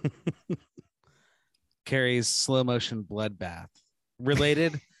Carrie's slow motion bloodbath,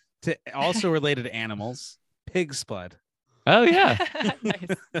 related to animals, pig's blood. Oh yeah.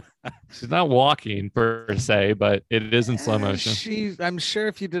 She's not walking per se, but it is in slow motion. I'm sure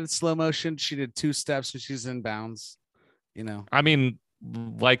if you did it slow motion, she did 2 steps and she's in bounds. You know, I mean,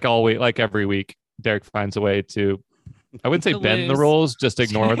 like every week, Derek finds a way to, I wouldn't say To bend the lose. rules, just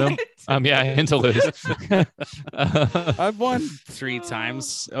ignore them. And to lose. I've won 3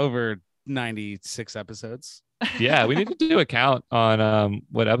 times over 96 episodes. Yeah, we need to do a count on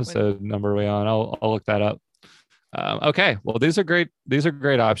what episode number we on. I'll look that up. Okay, well, these are great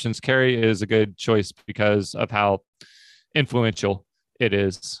options. Carrie is a good choice because of how influential it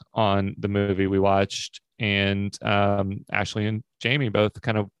is on the movie we watched, and Ashley and Jamie both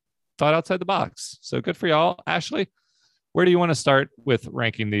kind of thought outside the box. So good for y'all. Ashley, where do you want to start with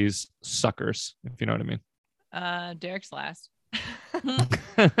ranking these suckers, if you know what I mean? Derek's last.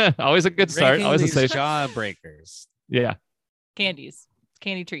 Always a good start. Ranking Always a these safe. jawbreakers. Yeah. Candy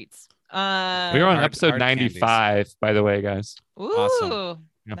treats. We were on episode hard 95, by the way, guys. Ooh, Awesome.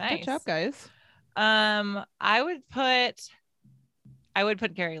 Yeah. nice. Good job, guys. I would put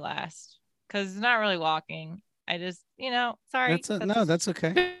Carrie last because it's not really walking. I just, sorry. That's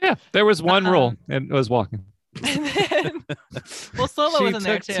okay. Yeah, there was one rule, and it was walking. Well, Solo She was in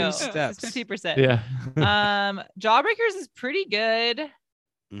there took 2 too. steps. 50%. Yeah. Jawbreakers is pretty good.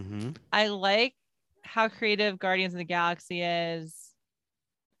 Mm-hmm. I like how creative Guardians of the Galaxy is.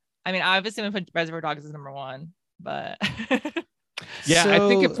 I mean, obviously, I'm gonna put Reservoir Dogs as number 1, but Yeah, I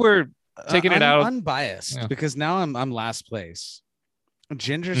think if we're taking it out, unbiased, because now I'm last place.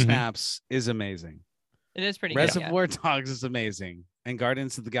 Ginger Mhm. Snaps is amazing. it is pretty Reservoir Dogs is amazing, and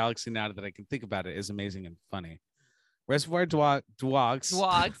Guardians of the Galaxy, now that I can think about it, is amazing and funny. Reservoir Dogs good.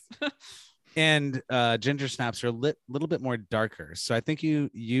 Wogs. and Ginger Snaps are a little bit more darker. So I think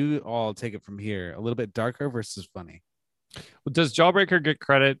you all take it from here. A little bit darker versus funny. does Jawbreaker get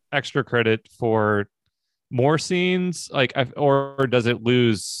extra credit for more scenes, or does it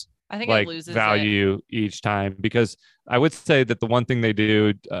lose I think it loses value each time? Because I would say that the one thing they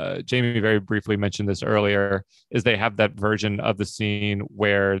do, Jamie very briefly mentioned this earlier, is they have that version of the scene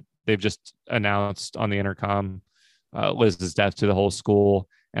where they've just announced on the intercom Liz's death to the whole school.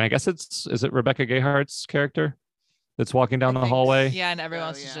 And I guess is it Rebecca Gayhart's character that's walking down the hallway? Yeah, and everyone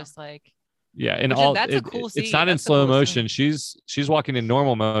else is just like, Yeah, and that's a cool scene. It's not in That's a slow cool motion. She's walking in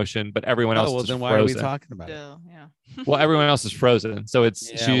normal motion, but everyone else is then why frozen. are we talking about it? Yeah. Well, everyone else is frozen, so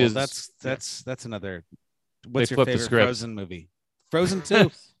That's another. What's They your flipped the favorite script. Frozen movie? Frozen 2.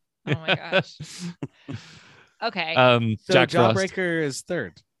 oh my gosh. Okay. So Jack Frost. Jawbreaker is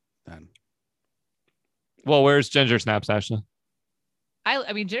 3rd. Then Well, where's Ginger Snaps, Ashley?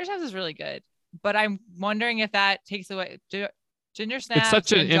 I mean, Ginger Snaps is really good, but I'm wondering if that takes away. Ginger Snap. It's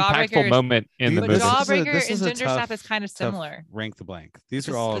such an and impactful Jawbreaker is- moment in the But movie. Jawbreaker this is and a Ginger tough- Snap is kind of tough similar. Rank the blank. These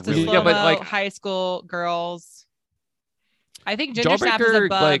are all It's a really slow-mo, but, like, high school girls. I think Ginger Snap is Jawbreaker,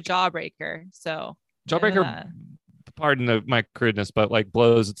 above like- Jawbreaker. So Jawbreaker, pardon my crudeness, but like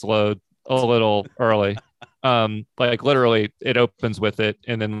blows its load a little early. Like literally, it opens with it,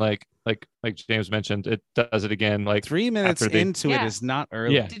 and then like James mentioned, it does it again. Like 3 minutes after the- into it Yeah. is not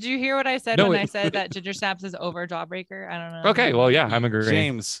early. Yeah. Did you hear what I said No, when it- I said that Ginger Snaps is over Jawbreaker? I don't know. Okay, well, yeah, I'm agreeing.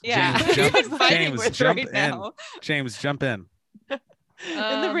 James, Yeah. James, We've been jump, fighting James, with jump right in. now. James, jump in.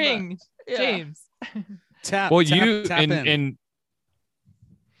 In the ring, yeah. James. Tap. Well, tap, you tap in. and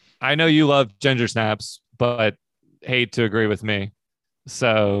I know you love Ginger Snaps, but hate to agree with me.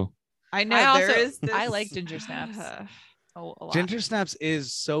 So I know I there also- is. This, I like Ginger Snaps. A lot. Ginger Snaps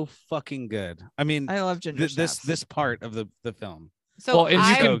is so fucking good. I mean, I love Ginger this Snaps. this part of the film. So well, and you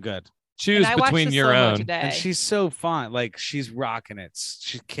I, can So good. choose and I watched between the your slow-mo own. today. And she's so fun. Like she's rocking it.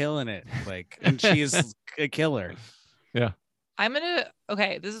 She's killing it. Like, and she is a killer. I'm gonna.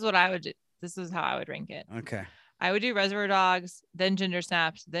 Okay, this is what I would do. This is how I would rank it. Okay. I would do Reservoir Dogs, then Ginger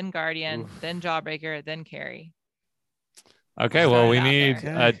Snaps, then Guardian, Oof. then Jawbreaker, then Carrie. Okay, well, we Throw it out need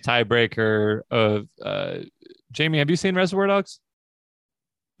there. a tiebreaker of Jamie. Have you seen Reservoir Dogs?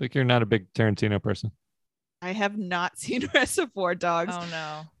 Like you're not a big Tarantino person. I have not seen Reservoir Dogs. Oh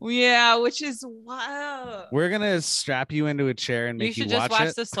no! Yeah, which is wow. We're gonna strap you into a chair and You make you, should just watch watch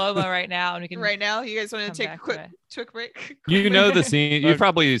it. the slow mo right now, and we can. Right now, you guys want to come take a back to quick it. break? You know the scene. Okay. You've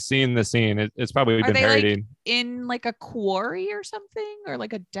probably seen the scene. It's probably Are been they, like, parodied. In like a quarry or something, or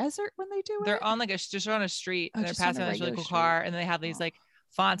like a desert when they do it? They're on like just on a street, Oh, and they're just on passing a on this really regular cool car, and they have these like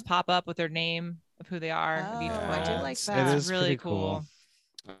fonts pop up with their name of who they are. of each Oh, one. I do like It's- that. It It's is really pretty cool.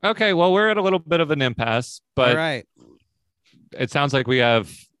 Okay, well, we're at a little bit of an impasse, but All right. it sounds like we have.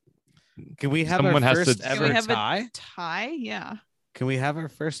 Can we have Someone our has to- first Can ever we have tie? a tie? Yeah, Can we have our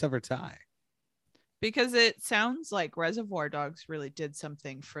first ever tie? because it sounds like Reservoir Dogs really did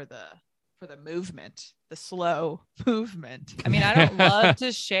something for the movement, the slow movement. I mean, I don't love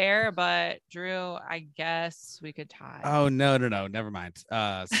to share, but Drew, I guess we could tie. Oh no, never mind.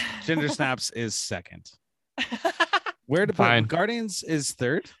 Ginger Snaps is second. Where to put Fine. Guardians is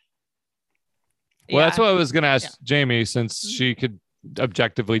third? Well, that's Yeah. what I was going to ask Jamie, since she could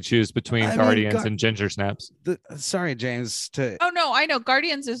objectively choose between I mean, Guardians and Ginger Snaps. Sorry, James. To Oh no, I know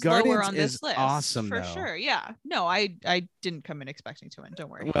Guardians is lower Guardians on this is list. awesome, for though. sure. Yeah, no, I didn't come in expecting to win. Don't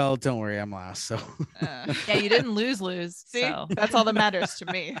worry. well, don't worry, I'm last. So Yeah, you didn't lose. See, So. that's all that matters to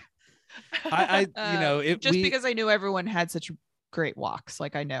me. I you know, it just because I knew everyone had such great walks,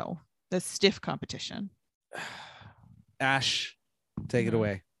 like I know the stiff competition. Ash, take it Mhm.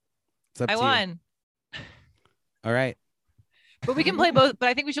 away. It's up I to you. won, All right. but we can play both. But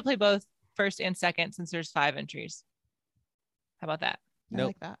I think we should play both first and second since there's 5 entries. How about that? I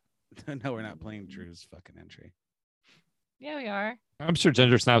Nope. like that. No, we're not playing Drew's fucking entry. Yeah, we are. I'm sure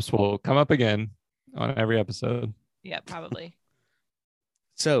Ginger Snaps will come up again on every episode. Yeah, probably.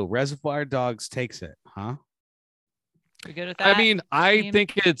 So Reservoir Dogs takes it, huh? We good with that? I mean, I team?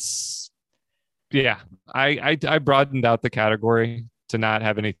 think it's I broadened out the category to not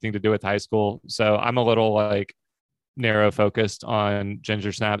have anything to do with high school. So I'm a little like narrow focused on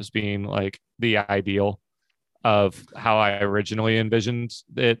Ginger Snaps being like the ideal of how I originally envisioned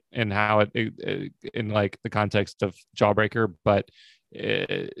it and how it in like the context of Jawbreaker, but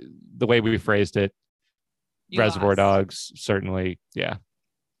the way we phrased it, You Reservoir lost. Dogs certainly, yeah.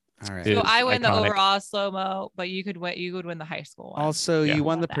 All right. It So is I win the iconic. overall slow mo, but you could win. You would win the high school one. Also, Yeah. you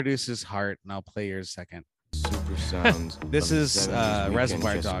won the Love that. producer's heart, and I'll play yours second. Super sounds. This of the is, 70s weekend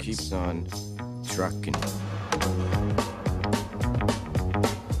Reservoir just Dogs. Keeps on trucking.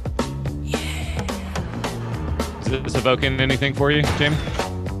 Is this evoking anything for you, Jamie?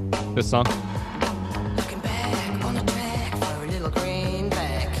 This song?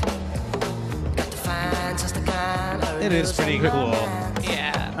 It is pretty cool.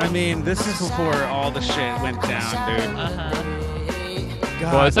 Yeah. I mean, this is before all the shit went down, dude. Uh-huh.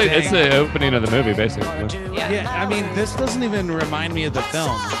 God Well, it's dang. the opening of the movie, basically. Yeah, I mean, this doesn't even remind me of the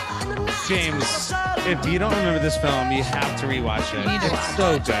film. James, if you don't remember this film, you have to rewatch it. You need to It's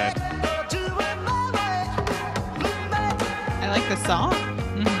so good. I like the song.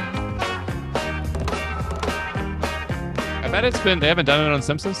 I bet they haven't done it on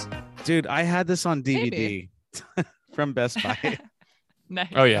Simpsons. Dude, I had this on DVD Maybe. from Best Buy. Nice.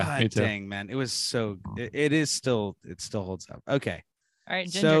 Oh yeah, God me too. dang, man. It was so it still holds up. Okay. All right,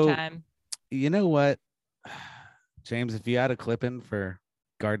 Ginger So- time. You know what? James, if you had a clip in for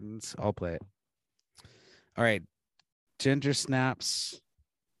Gardens, I'll play it. All right. Ginger Snaps.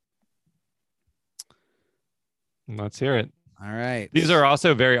 Let's hear it. All right. These are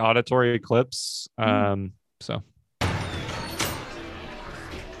also very auditory clips. So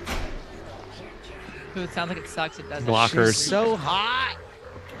Ooh, it sounds like it sucks. It doesn't. Blockers. She's so hot.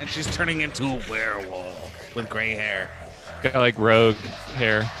 And she's turning into a werewolf with gray hair. got like rogue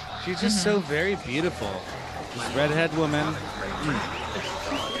hair. She's just so very beautiful. This redhead woman.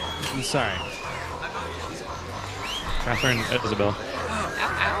 I'm sorry. Catherine Isabel.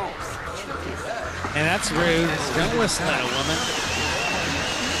 And that's rude. Don't listen to that woman.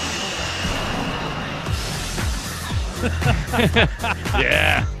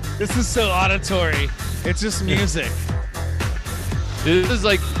 Yeah. This is so auditory. It's just music. This is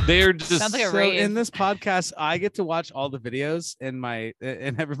like they're just Sounds like a So rave. in this podcast, I get to watch all the videos,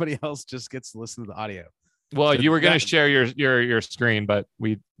 and everybody else just gets to listen to the audio. well, So you were gonna that- share your screen, but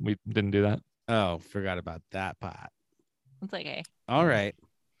we didn't do that. Oh, forgot about that part. It's like, hey, All right.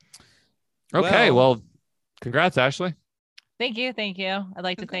 Okay, well congrats, Ashley. thank you. I'd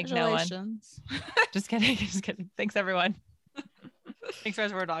like to thank no one. Congratulations. Just kidding. Thanks, everyone. Thanks,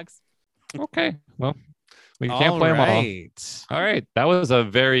 Reservoir Dogs. Okay, well we can't play them all. All right, that was a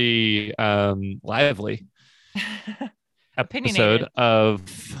very lively episode Opinionated. of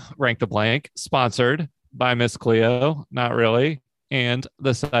Rank the Blank, sponsored by Miss Cleo, not really, and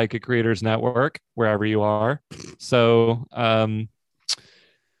the Psychic Creators Network, wherever you are. So we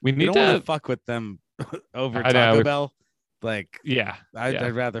We need don't want to to fuck with them over I know. Taco Bell. Like, yeah, I'd yeah.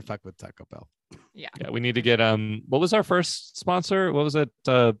 rather fuck with Taco Bell. Yeah. Yeah, we need to get what was our first sponsor? What was it?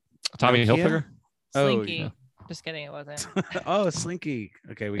 Tommy Nokia? Hilfiger Slinky. Oh, Just kidding. It wasn't. oh, Slinky.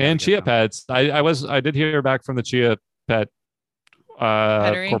 Okay, we and gotta Chia get them. Pets. I did hear back from the Chia Pet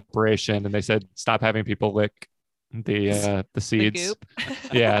Pettery? corporation, and they said stop having people lick the The seeds. goop.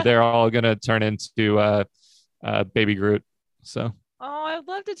 Yeah, they're all gonna turn into Baby Groot. So Oh, I'd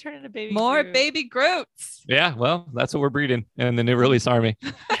love to turn into baby. More Groot. baby Groots. yeah, well, that's what we're breeding in the new release army.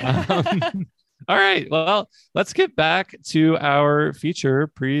 All right, well, let's get back to our feature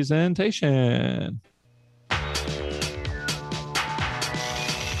presentation.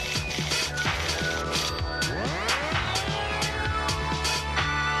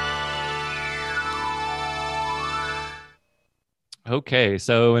 Okay,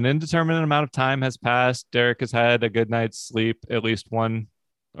 so an indeterminate amount of time has passed. Derek has had a good night's sleep, at least one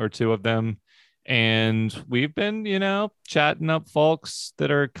or two of them. And we've been, chatting up folks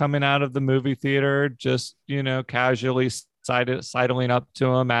that are coming out of the movie theater, just, casually sidling up to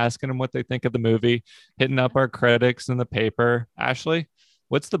them, asking them what they think of the movie, hitting up our critics in the paper. Ashley,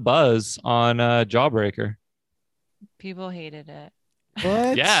 what's the buzz on Jawbreaker? People hated it.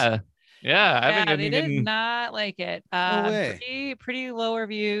 What? Yeah. Yeah. I haven't They even did not like it. No way. Pretty low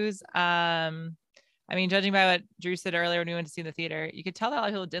reviews. I mean, judging by what Drew said earlier when we went to see the theater, you could tell that a lot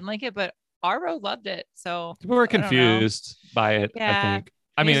of people didn't like it, but our row loved it. So people were I don't know. confused by it, I Yeah. think.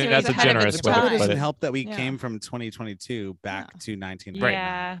 I Maybe mean, it that's was a ahead of generous its way It to time. put doesn't it. help that we Yeah. came from 2022 back to 19.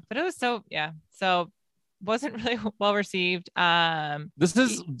 Yeah, but it was so wasn't really well received. This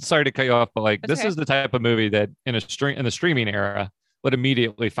is sorry to cut you off, but like That's this okay. is the type of movie that in the streaming era would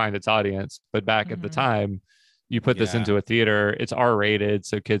immediately find its audience. But back at the Mhm. time, you put this Yeah. into a theater, it's R-rated,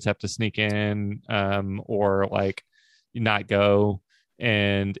 so kids have to sneak in or like not go,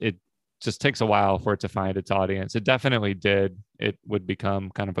 and it just takes a while for it to find its audience. It definitely did. It would become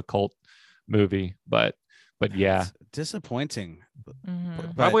kind of a cult movie, but yeah, It's disappointing. Mhm.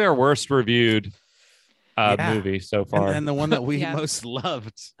 But- probably our worst reviewed Yeah. movie so far. and the one that we Yeah. most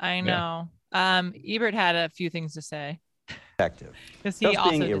loved. I know. Ebert had a few things to say. Effective. 'Cause he Just also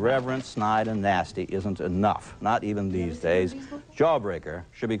being did that. irreverent, snide, and nasty isn't enough. Not even these days. Jawbreaker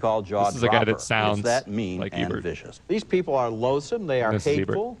should be called Jaw This is a guy that Dropper. sounds It's that mean like and Ebert. vicious. These people are loathsome. They are This is Ebert.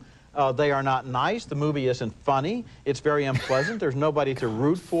 hateful. They are not nice. The movie isn't funny. It's very unpleasant. There's nobody to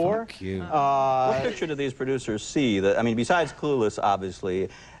root for. Fuck you. What picture do these producers see? That, I mean, besides Clueless, obviously,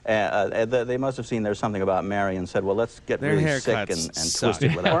 they must have seen There's Something About Mary and said, well, let's get Their really sick haircuts and suck.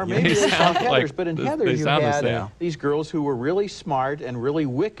 twisted without Or maybe They they saw sound Heathers, like- but in they Heathers you sound the had same. these girls who were really smart and really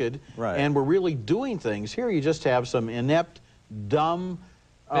wicked Right. and were really doing things. Here you just have some inept, dumb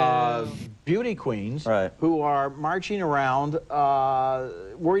beauty queens Right. who are marching around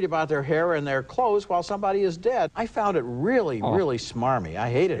worried about their hair and their clothes while somebody is dead. I found it really, Oh. really smarmy. I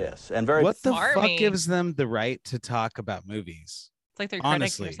hated it. Yes, and very What the Smarmy. fuck gives them the right to talk about movies? It's like their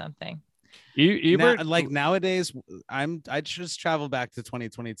critics or Honestly. something. Ebert, Like nowadays, I just traveled back to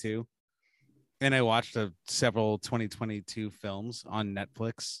 2022, and I watched several 2022 films on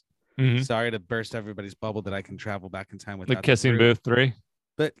Netflix. Mhm. Sorry to burst everybody's bubble that I can travel back in time the without Kissing crew. Booth 3.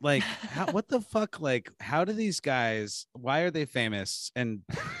 But like, what the fuck? Like, how do these guys? Why are they famous? And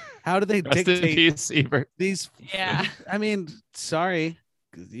How do they Rest in dictate peace, Ebert. these? Yeah. I mean, sorry,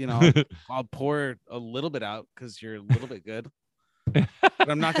 I'll pour a little bit out because you're a little bit good, but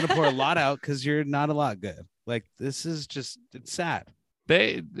I'm not going to pour a lot out because you're not a lot good. Like, this is just, it's sad.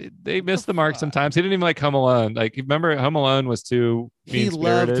 They miss the mark sometimes. He didn't even like Home Alone. Like, remember Home Alone was too He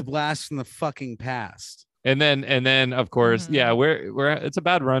mean-spirited. loved Blast from the fucking Past. And then of course, yeah, we're it's a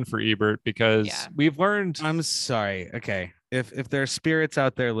bad run for Ebert because we've learned. I'm sorry. Okay, if there are spirits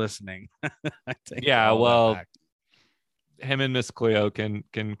out there listening, I take Yeah, all that well, back. him and Miss Cleo can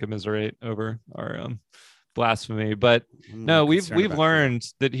commiserate over our blasphemy, but no, we've concerned about learned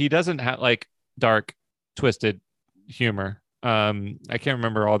that he doesn't have like dark, twisted humor. I can't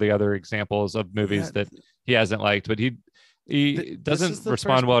remember all the other examples of movies that he hasn't liked, but he doesn't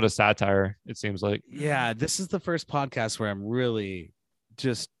respond well to satire, it seems like. Yeah, this is the first podcast where I'm really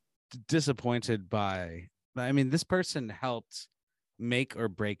just disappointed by. I mean, this person helped make or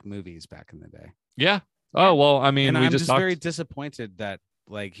break movies back in the day. Yeah. Oh well, I mean, and we I'm just just talked. very disappointed that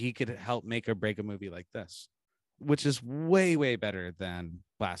like he could help make or break a movie like this, which is way better than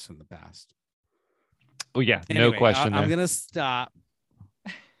Blast from the Past. Oh yeah, Anyway, no question. I'm there. gonna stop.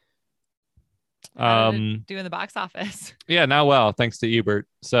 How did it do in the box office? Yeah, not well, thanks to Ebert.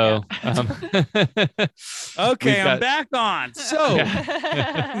 So Okay, I'm back on. So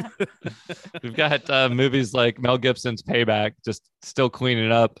we've got movies like Mel Gibson's Payback, just still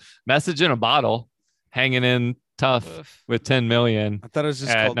cleaning up. Message in a Bottle, hanging in tough with 10 million. I thought it was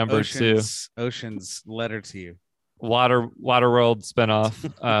just at called number Ocean's Letter to You. Waterworld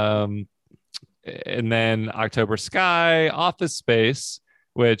spinoff. And then October Sky, Office Space,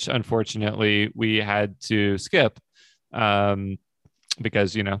 which unfortunately we had to skip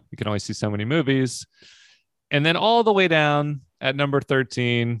because, you can only see so many movies. And then all the way down at number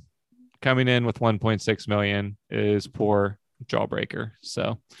 13, coming in with 1.6 million is poor Jawbreaker.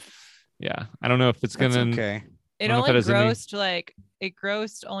 So, yeah, I don't know if it's going to. Okay. It only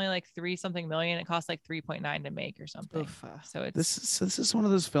grossed only like 3-something million. It cost like 3.9 to make or something. So it's This is one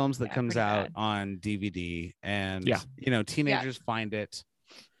of those films that comes pretty out bad. on DVD, and Yeah. teenagers find it.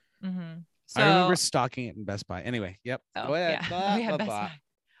 Mhm. I remember stocking it in Best Buy. Anyway, yep. Oh, Go ahead. yeah. Blah, We had blah, Best blah. Buy.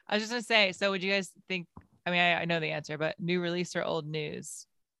 I was just gonna say, so would you guys think, I mean, I know the answer, but new release or old news?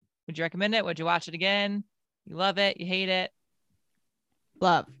 Would you recommend it? Would you watch it again? You love it? You hate it?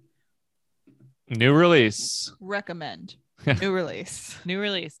 Love. New release. Recommend. New release. New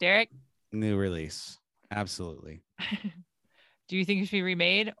release. Derek, New release. Absolutely. do you think it should be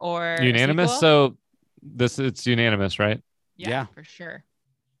remade or a Unanimous. sequel? So it's unanimous, right? Yeah. For sure.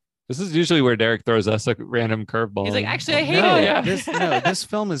 This is usually where Derek throws us a random curveball. He's like, actually, I hate No, it. this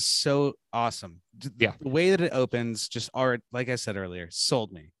film is so awesome. Yeah. The way that it opens, like I said earlier,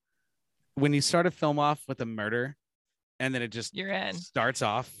 sold me. When you start a film off with a murder, and then it just You're in. starts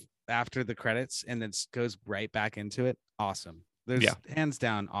off after the credits, and then goes right back into it. Awesome. There's hands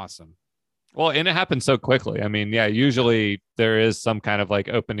down awesome. Well, and it happened so quickly. I mean, yeah, usually there is some kind of like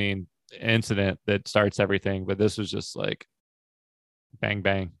opening incident that starts everything, but this was just like bang,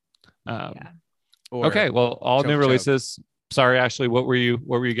 bang. Okay, well, all new releases. Sorry, Ashley, what were you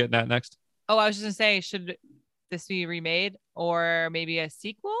getting at next? Oh, I was just gonna say, should this be remade or maybe a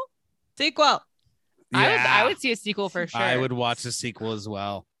sequel? Sequel. I would see a sequel for sure. I would watch a sequel as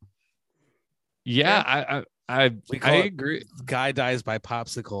well. Yeah, I agree. Guy dies by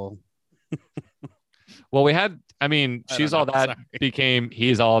popsicle. Well, we had, I mean, I She's don't All know, That sorry. became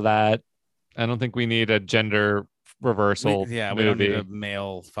He's All That. I don't think we need a gender reversal We don't movie, need a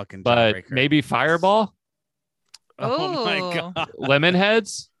male fucking but jawbreaker. maybe Fireball, Oh my Ooh. god.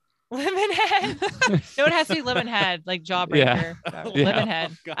 Lemonheads. Lemonhead. No, it has to be Lemonhead, like Jawbreaker. Yeah.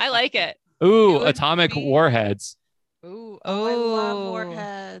 Lemonhead. I like it. Ooh, would Atomic be- Warheads. Ooh, Oh, I love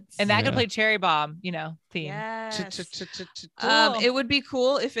Warheads. And that Yeah. could play Cherry Bomb, theme. Yes. Cool. It would be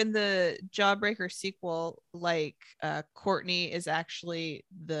cool if in the Jawbreaker sequel, like Courtney is actually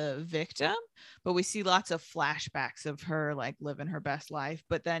the victim, but we see lots of flashbacks of her like living her best life.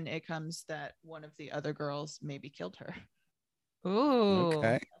 But then it comes that one of the other girls maybe killed her. Ooh.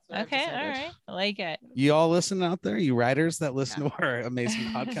 Okay. I've Okay. All decided. right. I like it. You all listen out there, you writers that listen to our amazing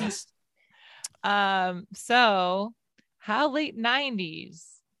podcast. So how late 90s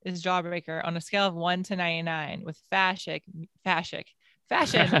is Jawbreaker on a scale of 1 to 99 with fashion,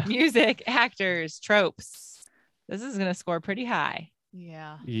 music, actors, tropes? This is gonna score pretty high.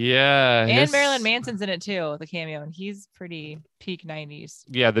 Yeah. Yeah, And Marilyn Manson's in it too, the cameo, and he's pretty peak 90s.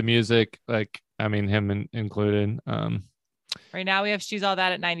 Yeah, the music, like, I mean, him included. Right now we have She's All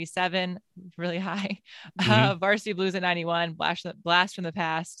That at 97, really high. Mhm. Varsity Blues at 91, Blast from the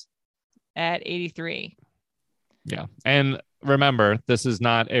Past at 83. Yeah, and remember, this is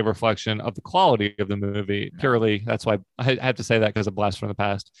not a reflection of the quality of the movie. Purely, that's why I had to say that because of Blast from the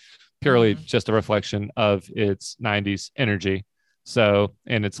Past. Purely just a reflection of its 90s energy. So,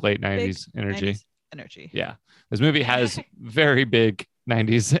 in its late 90s energy. 90s energy. Yeah. This movie has very big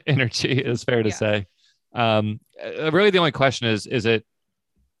 90s energy, is fair to say. Really, the only question is it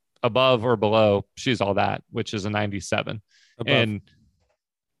above or below She's All That, which is a 97? Above. And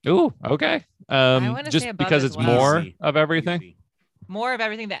ooh, okay. wanna Just say above because as it's well. more Easy. of everything. More of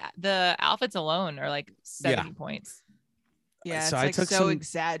everything. That the outfits alone are like 70 points. Yeah, So it's I like took so some-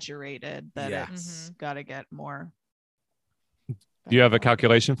 exaggerated that Yeah. it's got to get more. Do you have a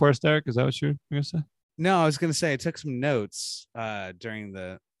calculation for us, Derek? Is that what you're going to say? No, I was gonna say I took some notes during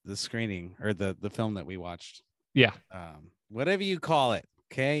the screening or the film that we watched. Yeah. Whatever you call it.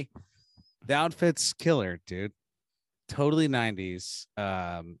 Okay. The outfit's killer, dude. Totally 90s.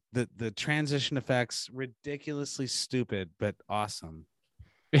 The transition effects ridiculously stupid but awesome.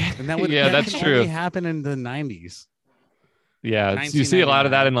 And that would Yeah, that that's can true. only happen in the 90s. Yeah, you see a lot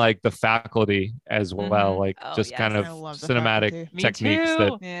of that in like The Faculty as well, like Oh, just yes, kind I of love The cinematic Faculty. Me techniques too.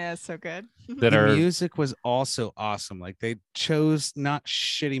 that Yeah, it's so good. that The are music was also awesome. Like they chose not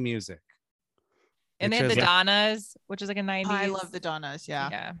shitty music. And they chose, had the like, Donnas, which is like a 90s. I love the Donnas. Yeah.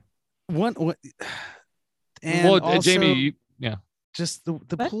 Yeah. one and well, also, Jamie, yeah. just the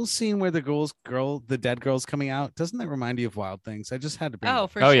pool scene where the dead girl's coming out, doesn't that remind you of Wild Things? I just had to bring it Oh,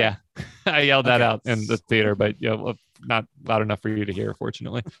 up. for Oh sure. yeah, I yelled that Okay. out in the theater, but not loud enough for you to hear,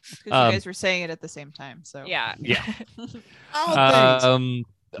 fortunately. Because you guys were saying it at the same time. So Yeah. Yeah.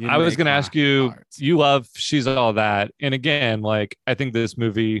 You I was make going to my ask you, heart. you love She's All That. And again, like, I think this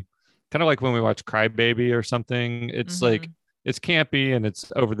movie, kind of like when we watch Cry Baby or something, it's like, it's campy and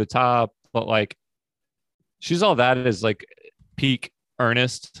it's over the top, but like, She's All That is like peak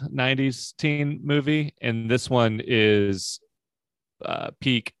earnest 90s teen movie. And this one is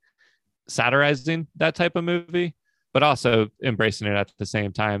peak satirizing that type of movie, but also embracing it at the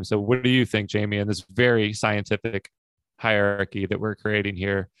same time. So what do you think, Jamie, in this very scientific hierarchy that we're creating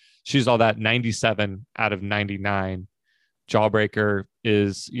here? She's All That 97 out of 99. Jawbreaker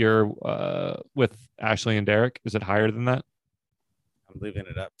is your with Ashley and Derek. Is it higher than that? I'm leaving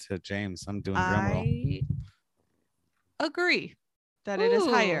it up to James. I'm doing drum roll. I agree that it is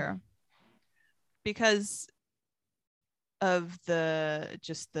Ooh. higher because of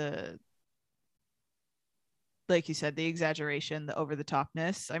like you said, the exaggeration, the over the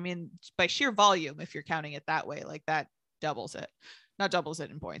topness. I mean, by sheer volume, if you're counting it that way, like that doubles it. Not doubles it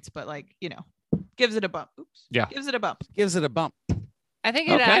in points, but like, gives it a bump. Oops. Yeah. Gives it a bump. Gives it a bump. I think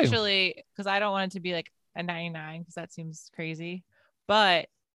it Okay. actually, because I don't want it to be like a 99 because that seems crazy. But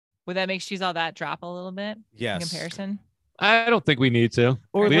would that make She's All That drop a little bit Yes. in comparison? I don't think we need to.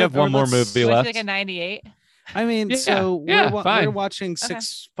 Or we let- have one or more let's- movie Would it left. be like a 98? I mean, Yeah, so yeah, we're fine. watching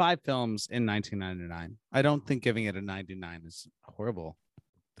five films in 1999. I don't think giving it a 99 is a horrible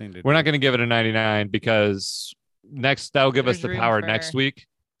thing to We're do. not going to give it a 99 because that'll give us There's the room power for- next week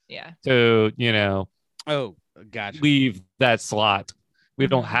Yeah. to, Oh, gotcha. leave that slot. We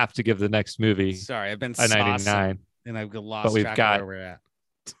don't Mhm. have to give the next movie Sorry, I've been a 99. saucing, and I've lost But we've track got- of where we're at.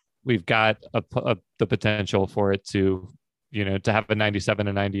 We've got the potential for it to, to have a 97,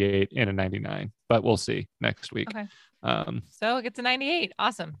 a 98, and a 99. But we'll see next week. Okay. Um, So it gets a 98.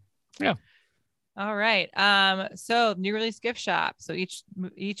 Awesome. Yeah. All right. So new release gift shop. So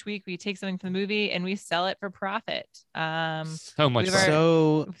each week we take something from the movie and we sell it for profit. so much we have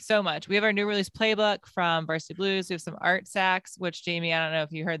fun. so much. We have our new release playbook from Varsity Blues. We have some art sacks, which Jamie, I don't know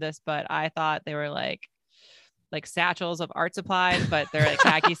if you heard this, but I thought they were like satchels of art supplies, but they're like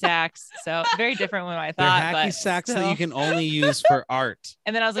khaki sacks. So very different than what I They're thought. hacky but sacks that still. you can only use for art.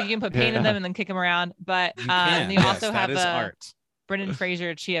 And then I was like, you can put paint in Yeah. them and then kick them around. But You and can. you Yes, also that have is a art. Brendan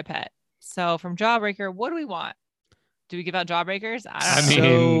Fraser Chia Pet. So from Jawbreaker, what do we want? Do we give out Jawbreakers? I don't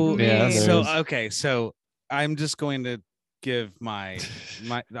know. mean, yeah, so there's- okay, so I'm just going to give my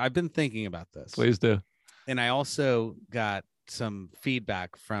I've been thinking about this. Please do. And I also got some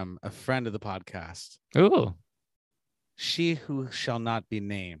feedback from a friend of the podcast. Ooh. She who shall not be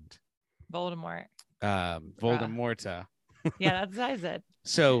named. Voldemort. Voldemorta. Yeah, that's what I said.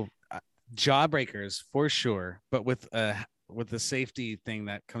 So Jawbreakers for sure, but with the safety thing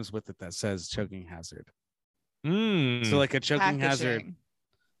that comes with it that says choking hazard. Mm. So like a choking hazard. Packaging.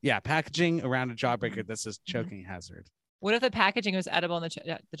 Yeah, packaging around a Jawbreaker that says choking hazard. What if the packaging was edible and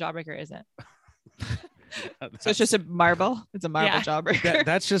the Jawbreaker isn't? So it's just a marble. It's a marble Yeah. Jawbreaker.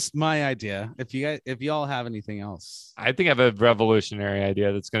 That's just my idea. If y'all have anything else, I think I have a revolutionary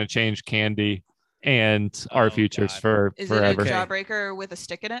idea that's going to change candy and our futures God. for Is forever. it a Jawbreaker with a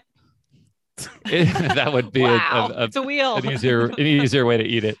stick in it? That would be Wow, it's a wheel. an easier way to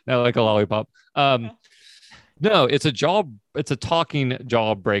eat it. Not like a lollipop. No, it's a talking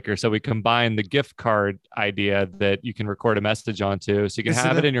jawbreaker. So we combine the gift card idea that you can record a message onto, so you can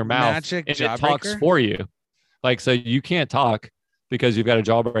have it in your mouth magic and it jawbreaker? talks for you. Like, so you can't talk because you've got a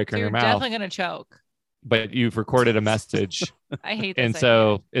jawbreaker So in you're your mouth, definitely gonna choke. but you've recorded a message. I hate this. And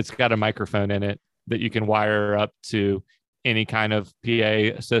so it's got a microphone in it that you can wire up to any kind of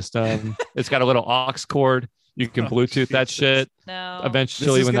PA system. It's got a little aux cord. You can Bluetooth that shit. No.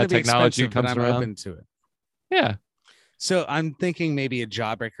 Eventually, when that technology comes I'm around. open to it. Yeah. So I'm thinking maybe a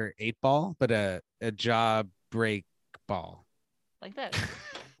Jawbreaker 8-ball, but a jaw break ball. Like that.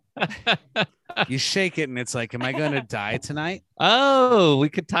 You shake it and it's like, am I going to die tonight? Oh, we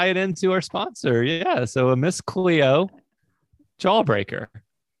could tie it into our sponsor. Yeah. So a Miss Cleo jawbreaker.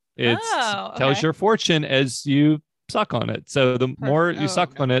 It tells your fortune as you suck on it. So the more you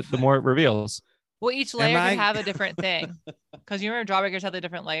suck on it, the more it reveals. Well, each layer could have a different thing. Because you remember jawbreakers have the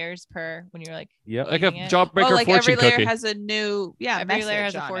different layers per when you're like, like a eating it? jawbreaker like fortune every layer cookie. has a new, every layer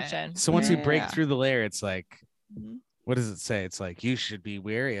has message a on fortune. So once you break Yeah. through the layer, it's like, what does it say? It's like, you should be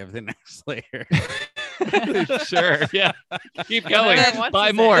wary of the next layer. Sure. Yeah. Keep And then going. once Buy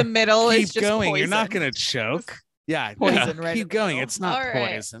it's more. The middle Keep is just going. You're not poison. going to choke. Yeah. Poison right in Keep the going. middle. It's not All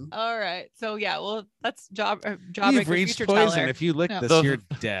right. poison. All right. So yeah, well, that's jawbreaker You've reached future poison. teller. If you lick Yeah. this, you're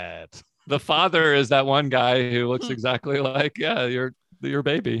dead. The father is that one guy who looks exactly like your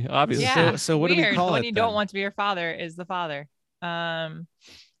baby, obviously. Yeah. So what do we Weird. call The one it you then? don't want to be your father is the father. So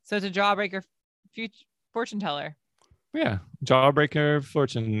it's a jawbreaker future fortune teller. Yeah. Jawbreaker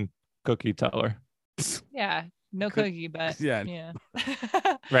fortune cookie teller. Yeah. No cookie, but Yeah.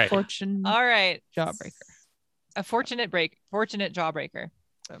 Right. Fortune All right. jawbreaker. A fortunate jawbreaker.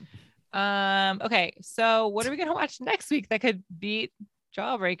 Okay. So what are we gonna watch next week that could beat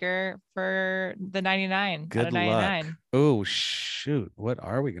Jawbreaker for the 99 out Good of luck. 99? Oh, shoot. What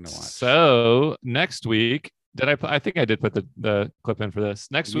are we going to watch? So next week, I think I did put the clip in for this.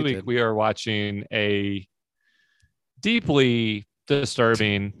 Next You week, did. we are watching a deeply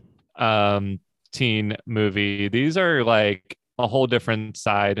disturbing teen movie. These are like a whole different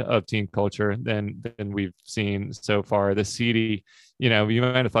side of teen culture than we've seen so far. The seedy, you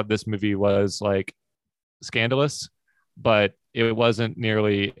might have thought this movie was like scandalous, but it wasn't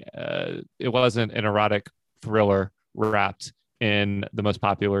nearly it wasn't an erotic thriller wrapped in the most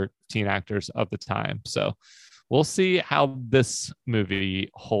popular teen actors of the time. So we'll see how this movie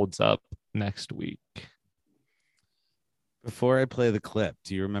holds up next week. Before I play the clip,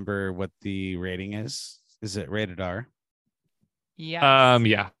 do you remember what the rating is? Is it rated R? Yeah.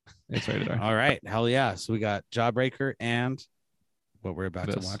 Yeah, it's rated R. All right. Hell yeah. So we got Jawbreaker and what we're about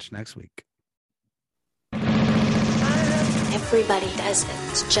to This. watch next week. Everybody does it.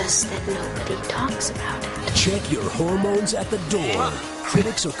 It's just that nobody talks about it. Check your hormones at the door.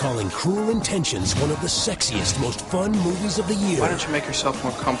 Critics are calling Cruel Intentions one of the sexiest, most fun movies of the year. Why don't you make yourself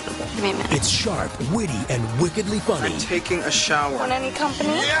more comfortable? Wait a minute. It's sharp, witty, and wickedly funny. I'm taking a shower. Want any company?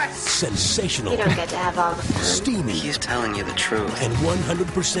 Yes! Sensational. You don't get to have all the fun. Steamy. He's telling you the truth. And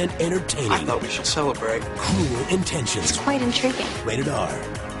 100% entertaining. I thought we should celebrate. Cruel Intentions. It's quite intriguing. Rated R.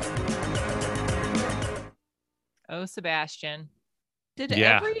 Oh, Sebastian. Did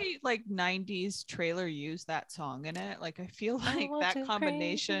Yeah. every 90s trailer use that song in it? Like I feel like want that to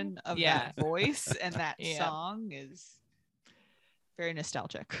combination of Yeah. that voice and that Yeah. song is very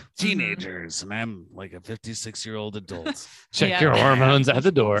nostalgic. Teenagers, and I'm like a 56-year-old adult. Check Yeah. your hormones at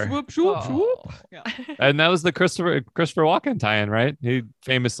the door. Whoop, whoop, Oh. whoop. Yeah. And that was the Christopher Walken tie-in, right? He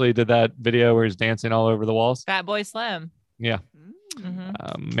famously did that video where he's dancing all over the walls. Fat Boy Slim. Yeah.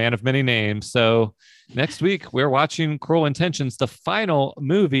 Mhm. Man of many names. So next week, we're watching Cruel Intentions, the final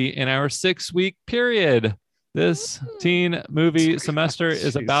movie in our 6-week period. This teen movie semester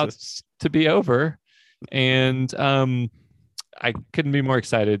is about to be over. And I couldn't be more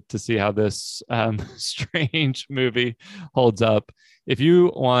excited to see how this strange movie holds up. If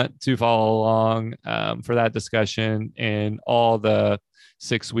you want to follow along for that discussion and all the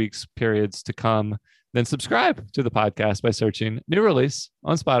 6 weeks periods to come, then subscribe to the podcast by searching New Release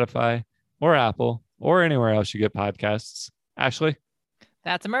on Spotify or Apple or anywhere else you get podcasts. Ashley?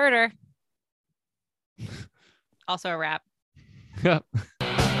 That's a murder. Also a rap.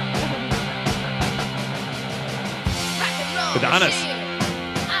 Adonis.